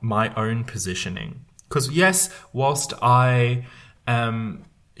about my own positioning. Because yes, whilst I am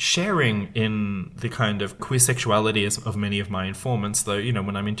sharing in the kind of queer sexuality of many of my informants, though, you know,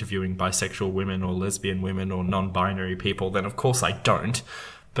 when I'm interviewing bisexual women or lesbian women or non-binary people, then of course I don't.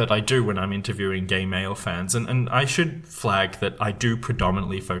 But I do when I'm interviewing gay male fans. And I should flag that I do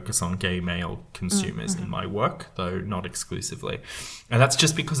predominantly focus on gay male consumers in my work, though not exclusively. And that's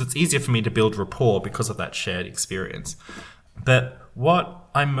just because it's easier for me to build rapport because of that shared experience. But what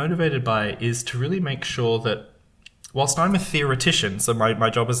I'm motivated by is to really make sure that whilst I'm a theoretician, so my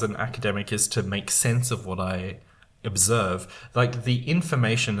job as an academic is to make sense of what I observe, like the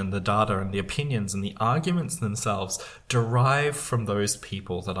information and the data and the opinions and the arguments themselves derive from those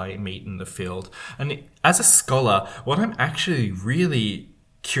people that I meet in the field. And as a scholar, what I'm actually really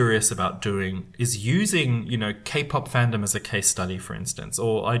curious about doing is using, you know, K-pop fandom as a case study, for instance.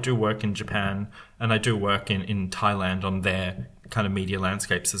 Or I do work in Japan and I do work in Thailand on their kind of media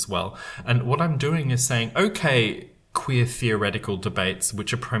landscapes as well. And what I'm doing is saying, okay, queer theoretical debates,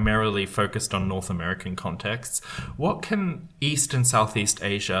 which are primarily focused on North American contexts, what can East and Southeast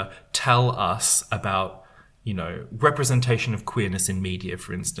Asia tell us about, you know, representation of queerness in media,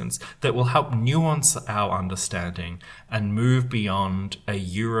 for instance, that will help nuance our understanding and move beyond a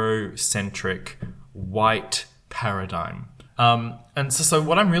Eurocentric white paradigm. And so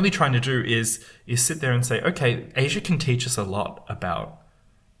what I'm really trying to do is sit there and say, okay, Asia can teach us a lot about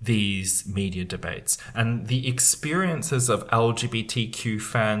these media debates and the experiences of LGBTQ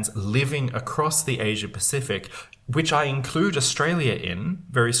fans living across the Asia Pacific, which I include Australia in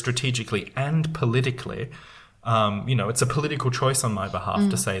very strategically and politically. You know, it's a political choice on my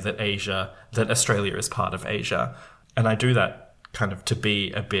behalf to say that Australia is part of Asia. And I do that kind of to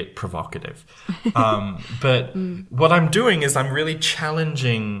be a bit provocative. But what I'm doing is I'm really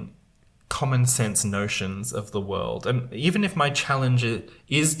challenging common sense notions of the world. And even if my challenge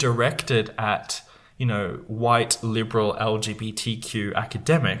is directed at, you know, white, liberal, LGBTQ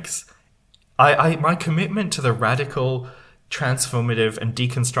academics, my commitment to the radical, transformative and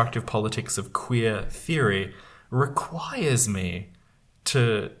deconstructive politics of queer theory requires me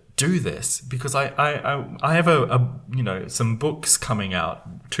to do this, because I have some books coming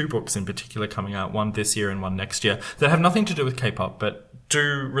out, 2 books in particular coming out, one this year and one next year, that have nothing to do with K-pop, but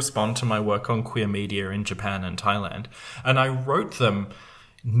do respond to my work on queer media in Japan and Thailand. And I wrote them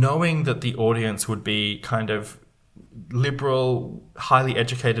knowing that the audience would be kind of liberal, highly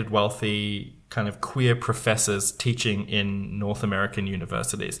educated, wealthy, kind of queer professors teaching in North American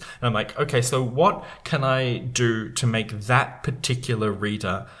universities. And I'm like, okay, so what can I do to make that particular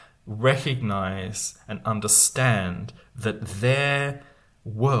reader recognize and understand that their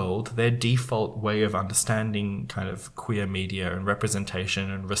world, their default way of understanding kind of queer media and representation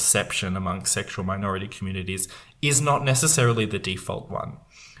and reception among sexual minority communities is not necessarily the default one.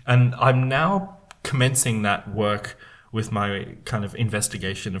 And I'm now commencing that work with my kind of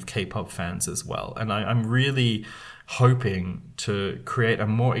investigation of K-pop fans as well. And I'm really hoping to create a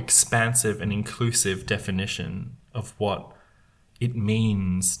more expansive and inclusive definition of what it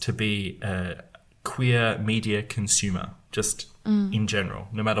means to be a queer media consumer, just in general,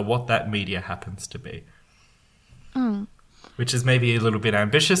 no matter what that media happens to be. Which is maybe a little bit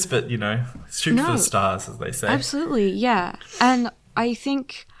ambitious, but, shoot for the stars, as they say. Absolutely, yeah. And I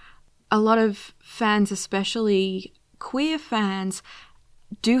think a lot of fans, especially queer fans,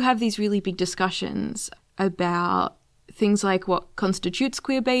 do have these really big discussions about things like what constitutes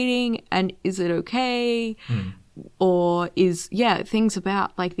queer baiting and is it okay, or things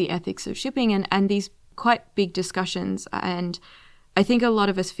about like the ethics of shipping and these quite big discussions. And I think a lot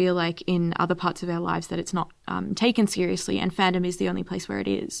of us feel like in other parts of our lives that it's not taken seriously, and fandom is the only place where it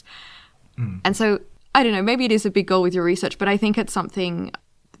is. And so, I don't know, maybe it is a big goal with your research, but I think it's something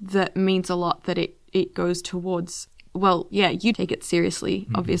that means a lot that it goes towards, well, yeah, you take it seriously,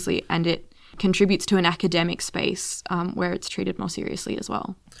 obviously, and it contributes to an academic space where it's treated more seriously as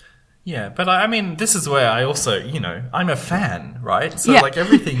well. Yeah, but I mean, this is where I also, I'm a fan, right? So like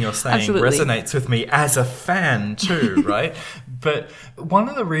everything you're saying resonates with me as a fan too, right? But one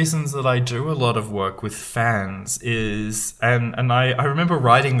of the reasons that I do a lot of work with fans is, and I remember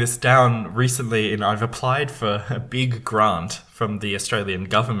writing this down recently, and I've applied for a big grant from the Australian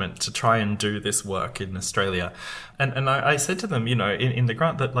government to try and do this work in Australia. And I said to them, in the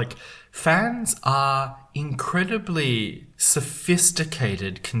grant that like fans are incredibly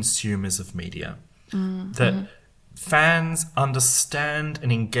sophisticated consumers of media. That fans understand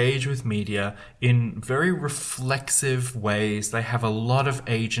and engage with media in very reflexive ways. They have a lot of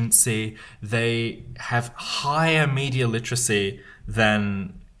agency. They have higher media literacy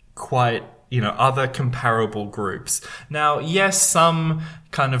than quite other comparable groups. Now, yes, some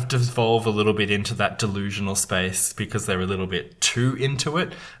kind of devolve a little bit into that delusional space because they're a little bit too into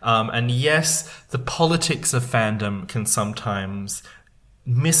it. And yes, the politics of fandom can sometimes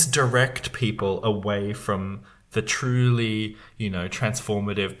misdirect people away from the truly,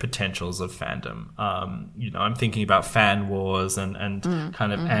 transformative potentials of fandom. I'm thinking about fan wars and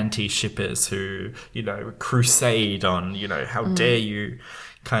kind of anti-shippers who, crusade on, how dare you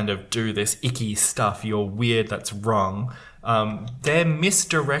kind of do this icky stuff, you're weird, that's wrong. They're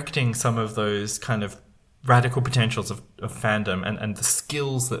misdirecting some of those kind of radical potentials of fandom and the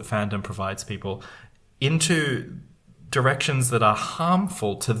skills that fandom provides people into directions that are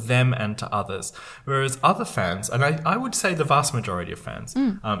harmful to them and to others. Whereas other fans, and I would say the vast majority of fans,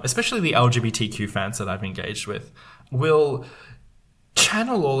 especially the LGBTQ fans that I've engaged with, will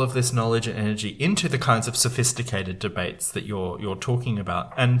channel all of this knowledge and energy into the kinds of sophisticated debates that you're talking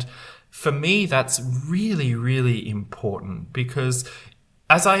about. And for me, that's really, really important because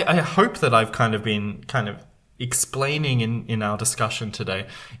as I hope that I've kind of been explaining in our discussion today,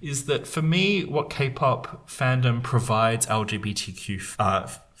 is that for me, what K-pop fandom provides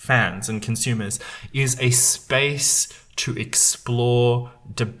LGBTQ fans and consumers is a space to explore,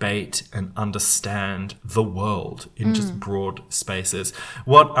 debate, and understand the world in just broad spaces.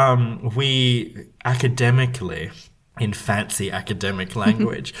 What we academically, in fancy academic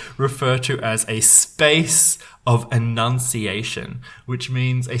language, refer to as a space of enunciation, which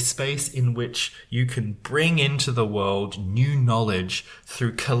means a space in which you can bring into the world new knowledge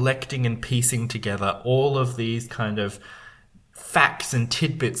through collecting and piecing together all of these kind of facts and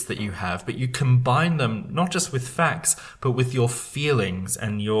tidbits that you have, but you combine them not just with facts, but with your feelings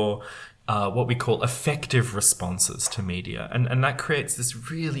and your what we call affective responses to media. And that creates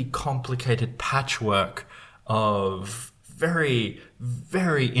this really complicated patchwork of very,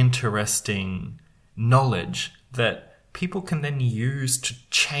 very interesting knowledge that people can then use to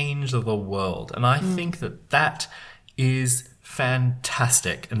change the world. And I think that is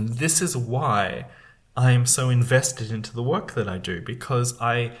fantastic. And this is why I am so invested into the work that I do, because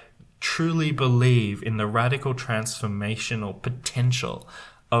I truly believe in the radical transformational potential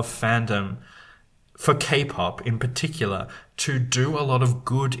of fandom for K-pop in particular to do a lot of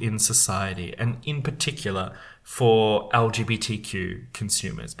good in society, and in particular for LGBTQ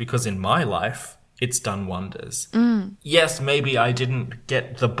consumers, because in my life, it's done wonders. Yes, maybe I didn't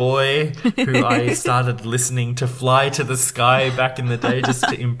get the boy who I started listening to Fly to the Sky back in the day just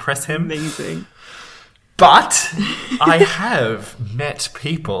to impress him. Amazing. But I have met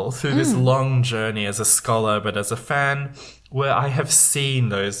people through this long journey as a scholar, but as a fan, where I have seen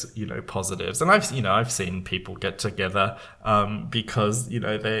those, positives. And I've seen people get together because,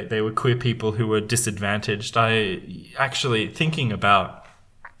 they were queer people who were disadvantaged. I actually, thinking about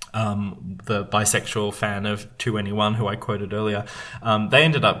the bisexual fan of 2NE1 who I quoted earlier, they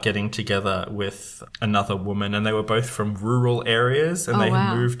ended up getting together with another woman, and they were both from rural areas, and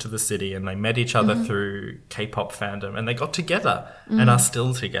had moved to the city, and they met each other through K-pop fandom, and they got together and are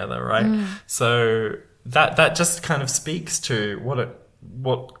still together, right? So that just kind of speaks to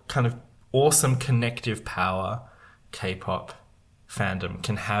what kind of awesome connective power K-pop fandom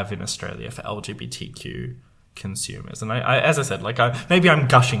can have in Australia for LGBTQ consumers. And I as I said, maybe I'm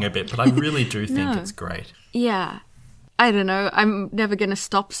gushing a bit, but I really do think it's great. Yeah. I don't know. I'm never going to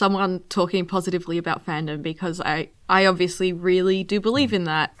stop someone talking positively about fandom, because I obviously really do believe in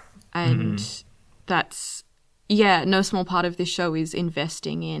that. And that's, no small part of this show is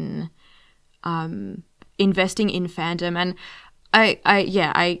investing in fandom. And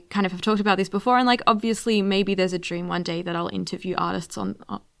I kind of have talked about this before, and obviously maybe there's a dream one day that I'll interview artists on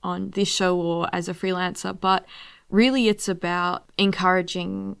this show or as a freelancer, but really it's about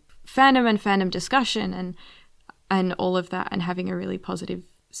encouraging fandom and fandom discussion and all of that, and having a really positive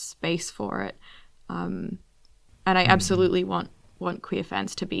space for it. And I absolutely want queer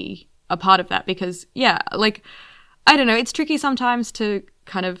fans to be a part of that, because I don't know, it's tricky sometimes to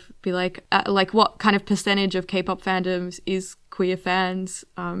kind of be what kind of percentage of K-pop fandoms is queer fans,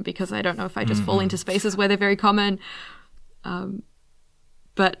 because I don't know if I just fall into spaces where they're very common.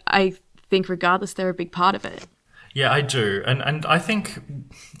 But I think regardless, they're a big part of it. Yeah, I do. And I think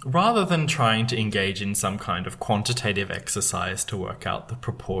rather than trying to engage in some kind of quantitative exercise to work out the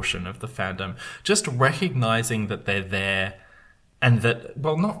proportion of the fandom, just recognizing that they're there, and that,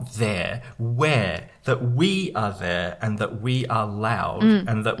 well, not there, where, that we are there, and that we are loud,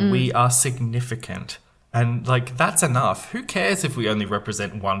 and that we are significant. And, that's enough. Who cares if we only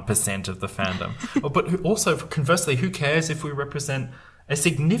represent 1% of the fandom? But also, conversely, who cares if we represent a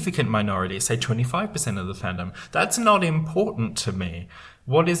significant minority, say 25% of the fandom? That's not important to me.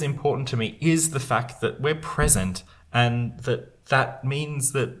 What is important to me is the fact that we're present, and that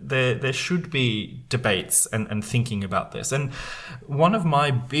means that there should be debates and thinking about this. And one of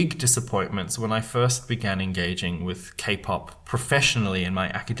my big disappointments when I first began engaging with K-pop professionally in my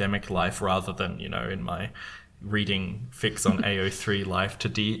academic life, rather than, in my reading fix on AO3 life to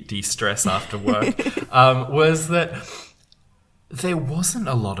de-stress after work, was that there wasn't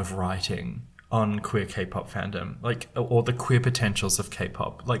a lot of writing on queer K-pop fandom, or the queer potentials of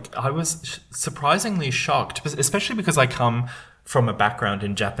K-pop. I was surprisingly shocked, especially because I come from a background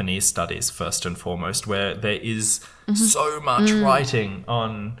in Japanese studies, first and foremost, where there is so much writing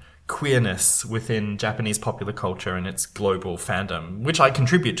on queerness within Japanese popular culture and its global fandom, which I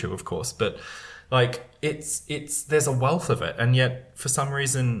contribute to, of course. But there's a wealth of it, and yet for some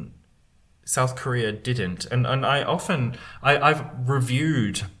reason South Korea didn't. And I've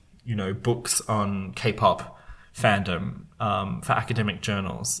reviewed, books on K-pop fandom for academic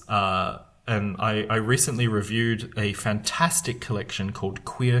journals. And I recently reviewed a fantastic collection called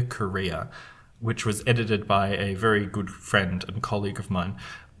Queer Korea, which was edited by a very good friend and colleague of mine.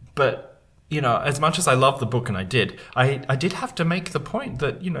 But, as much as I love the book, and I did have to make the point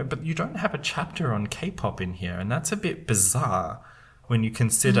that, but you don't have a chapter on K-pop in here, and that's a bit bizarre when you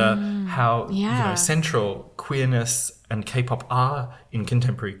consider how central queerness and K-pop are in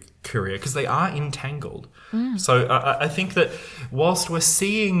contemporary Korea, because they are entangled. So I think that whilst we're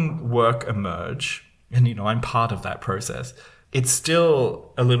seeing work emerge, and I'm part of that process, it's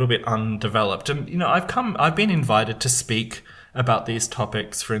still a little bit undeveloped. And I've been invited to speak about these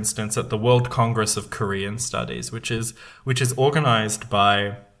topics, for instance, at the World Congress of Korean Studies, which is organized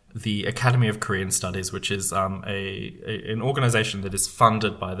by the Academy of Korean Studies, which is an organization that is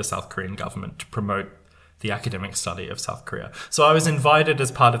funded by the South Korean government to promote the academic study of South Korea. So I was invited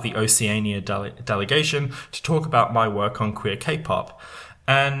as part of the Oceania delegation to talk about my work on queer K-pop.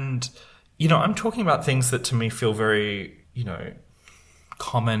 And, I'm talking about things that to me feel very,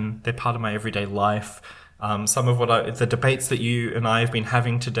 common. They're part of my everyday life. Some of the debates that you and I have been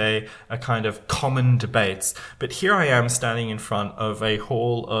having today are kind of common debates. But here I am standing in front of a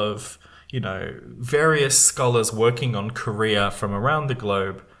hall of, various scholars working on Korea from around the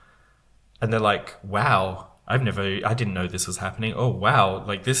globe. And they're like, wow, I didn't know this was happening. Oh, wow,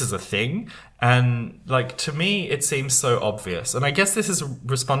 like this is a thing. And like, to me, it seems so obvious. And I guess this is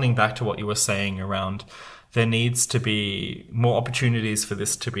responding back to what you were saying around there needs to be more opportunities for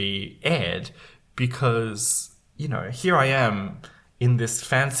this to be aired, because, here I am in this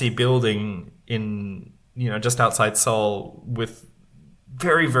fancy building in, just outside Seoul with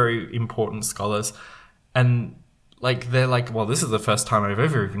very, very important scholars. And like, they're like, well, this is the first time I've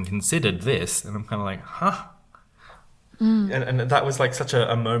ever even considered this. And I'm kind of like, huh? And that was like such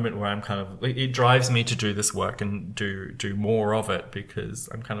a moment where I'm kind of, it drives me to do this work and do more of it, because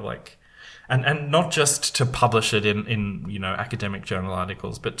I'm kind of like, and not just to publish it in academic journal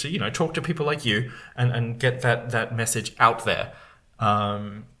articles, but to, talk to people like you and get that message out there,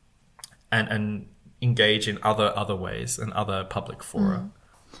 and engage in other ways and other public fora.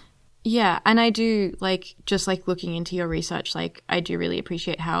 Yeah, and I do, just looking into your research, I do really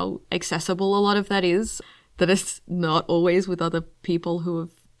appreciate how accessible a lot of that is, that it's not always with other people who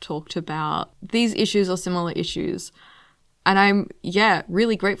have talked about these issues or similar issues. And I'm,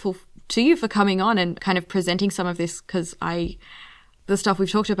 really grateful to you for coming on and kind of presenting some of this, because the stuff we've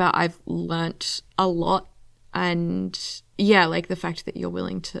talked about, I've learnt a lot. And the fact that you're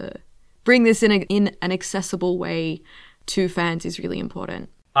willing to bring this in an accessible way to fans is really important.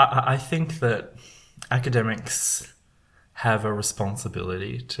 I think that academics have a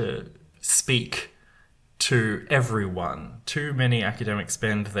responsibility to speak to everyone. Too many academics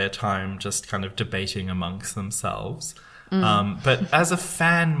spend their time just kind of debating amongst themselves. But as a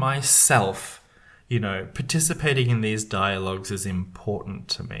fan myself, participating in these dialogues is important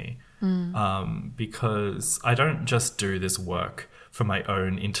to me, because I don't just do this work for my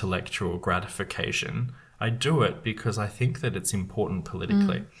own intellectual gratification. I do it because I think that it's important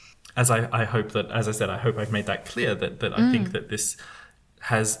politically. As I hope I've made that clear, that I think that this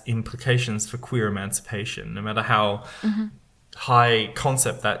has implications for queer emancipation, no matter how high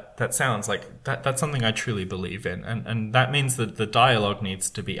concept that sounds. Like that's something I truly believe in, and that means that the dialogue needs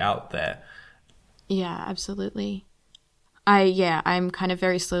to be out there. Yeah, absolutely. I'm kind of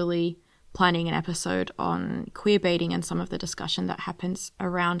very slowly planning an episode on queer baiting and some of the discussion that happens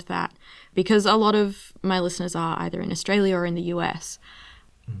around that, because a lot of my listeners are either in Australia or in the US.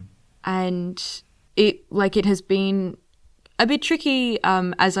 And it has been a bit tricky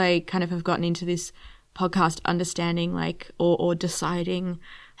as I kind of have gotten into this podcast, understanding or deciding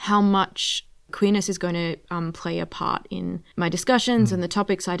how much queerness is going to play a part in my discussions and the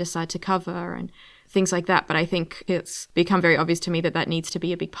topics I decide to cover and things like that. But I think it's become very obvious to me that needs to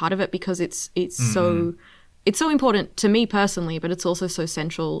be a big part of it, because it's so important to me personally, but it's also so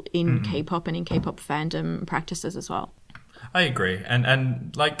central in K-pop and in K-pop fandom practices as well. I agree.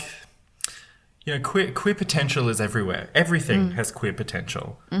 And queer potential is everywhere. Everything has queer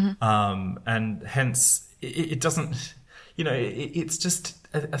potential. And hence it doesn't, it's just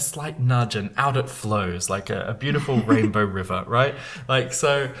a slight nudge and out it flows like a beautiful rainbow river, right? I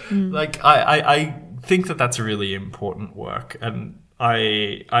think that that's really important work. And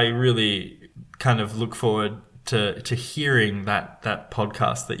I really kind of look forward to hearing that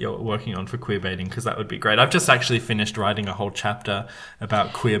podcast that you're working on for queer baiting, because that would be great. I've just actually finished writing a whole chapter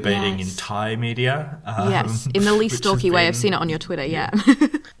about queer baiting in Thai media. Yes, in the least stalky way. I've seen it on your Twitter, yeah.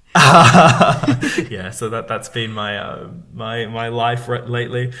 So that's been my life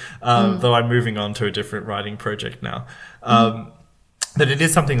lately, though I'm moving on to a different writing project now. But it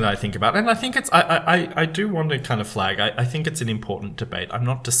is something that I think about, and I think I do want to kind of flag, I think it's an important debate. I'm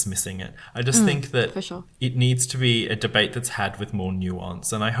not dismissing it. I just think that it needs to be a debate that's had with more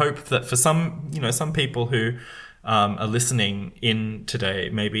nuance, and I hope that for some people who are listening in today,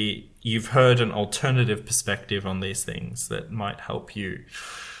 maybe you've heard an alternative perspective on these things that might help you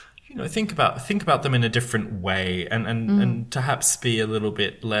think about them in a different way, and perhaps be a little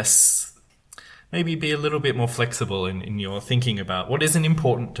bit less, maybe be a little bit more flexible in your thinking about what is an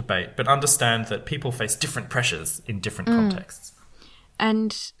important debate, but understand that people face different pressures in different contexts.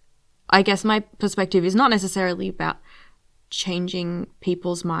 And I guess my perspective is not necessarily about changing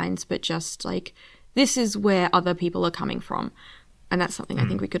people's minds, but just this is where other people are coming from. And that's something I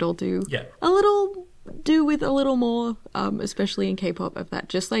think we could all do do with a little more, especially in K-pop, of that,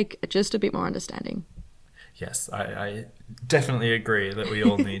 just a bit more understanding. Yes, I definitely agree that we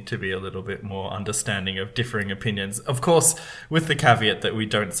all need to be a little bit more understanding of differing opinions. Of course, with the caveat that we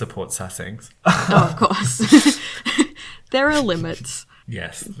don't support sassangs. Of course. There are limits.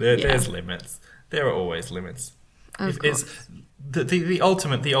 Yes, there's limits. There are always limits. Of course. The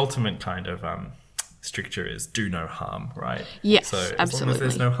ultimate kind of stricture is do no harm, right? Yes, so as absolutely. long as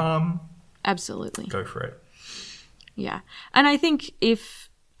there's no harm, Absolutely. Go for it. Yeah. And I think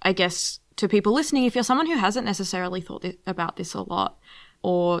to people listening, if you're someone who hasn't necessarily thought about this a lot,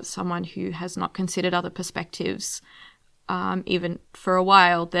 or someone who has not considered other perspectives even for a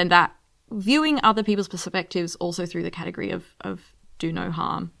while, then that viewing other people's perspectives also through the category of do no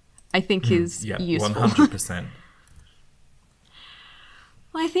harm, I think is useful. 100%.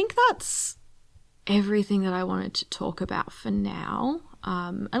 Well, I think that's everything that I wanted to talk about for now,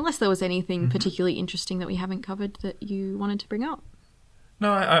 unless there was anything particularly interesting that we haven't covered that you wanted to bring up.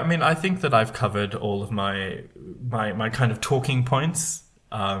 No, I mean, I think that I've covered all of my kind of talking points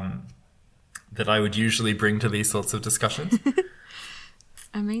that I would usually bring to these sorts of discussions.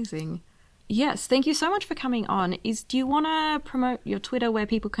 Amazing. Yes, thank you so much for coming on. Do you want to promote your Twitter, where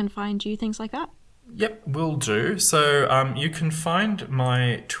people can find you, things like that? Yep, will do. So you can find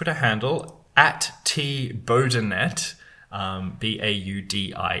my Twitter handle at @tboudinet,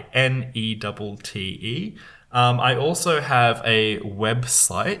 BAUDINETTE. I also have a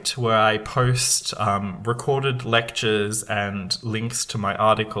website where I post recorded lectures and links to my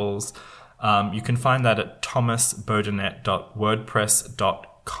articles. You can find that at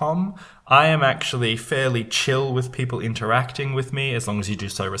thomasboudinet.wordpress.com. I am actually fairly chill with people interacting with me, as long as you do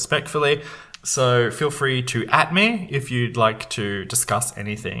so respectfully. So feel free to @ me if you'd like to discuss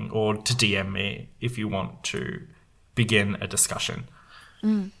anything, or to DM me if you want to begin a discussion.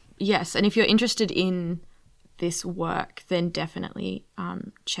 Yes, and if you're interested in this work, then definitely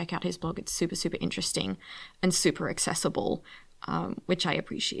check out his blog. It's super, super interesting and super accessible, which I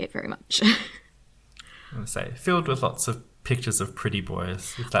appreciate very much. I'm going to say, filled with lots of pictures of pretty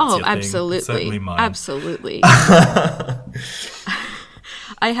boys, if that's your absolutely. thing. It's certainly mine. Absolutely.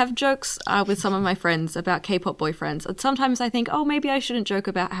 I have jokes with some of my friends about K-pop boyfriends, and sometimes I think, maybe I shouldn't joke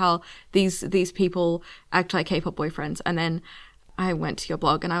about how these people act like K-pop boyfriends, and then I went to your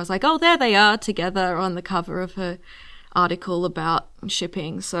blog and I was like, there they are together on the cover of her article about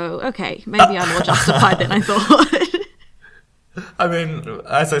shipping. So, okay, maybe I'm more justified than I thought. I mean,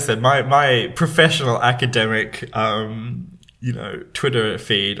 as I said, my professional academic, Twitter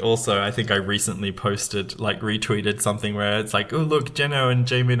feed also, I think I recently retweeted something where it's like, oh, look, Jeno and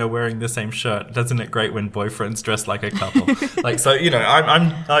Jaemin are wearing the same shirt. Isn't it great when boyfriends dress like a couple?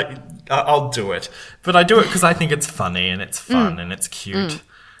 I'll do it. But I do it because I think it's funny and it's fun and it's cute.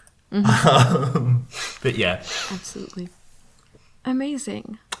 But yeah. Absolutely.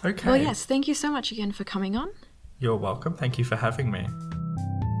 Amazing. Okay. Well, yes, thank you so much again for coming on. You're welcome. Thank you for having me.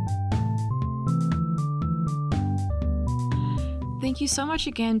 Thank you so much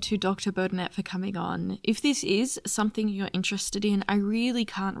again to Dr. Boudinet for coming on. If this is something you're interested in, I really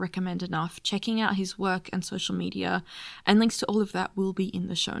can't recommend enough checking out his work and social media, and links to all of that will be in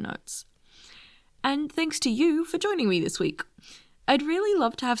the show notes. And thanks to you for joining me this week. I'd really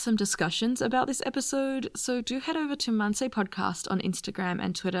love to have some discussions about this episode, so do head over to Manse Podcast on Instagram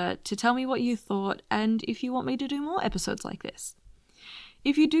and Twitter to tell me what you thought and if you want me to do more episodes like this.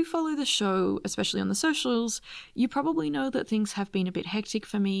 If you do follow the show, especially on the socials, you probably know that things have been a bit hectic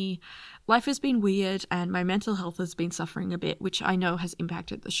for me. Life has been weird and my mental health has been suffering a bit, which I know has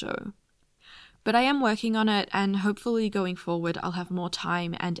impacted the show. But I am working on it, and hopefully going forward I'll have more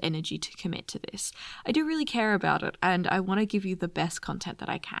time and energy to commit to this. I do really care about it, and I want to give you the best content that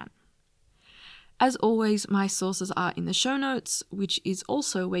I can. As always, my sources are in the show notes, which is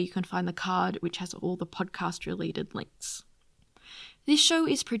also where you can find the card which has all the podcast-related links. This show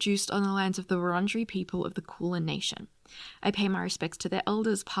is produced on the lands of the Wurundjeri people of the Kulin Nation. I pay my respects to their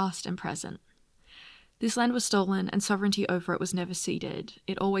elders past and present. This land was stolen and sovereignty over it was never ceded.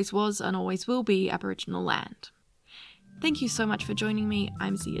 It always was and always will be Aboriginal land. Thank you so much for joining me.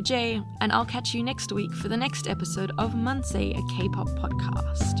 I'm Zia J, and I'll catch you next week for the next episode of Manse, a K-pop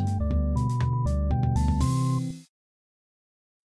podcast.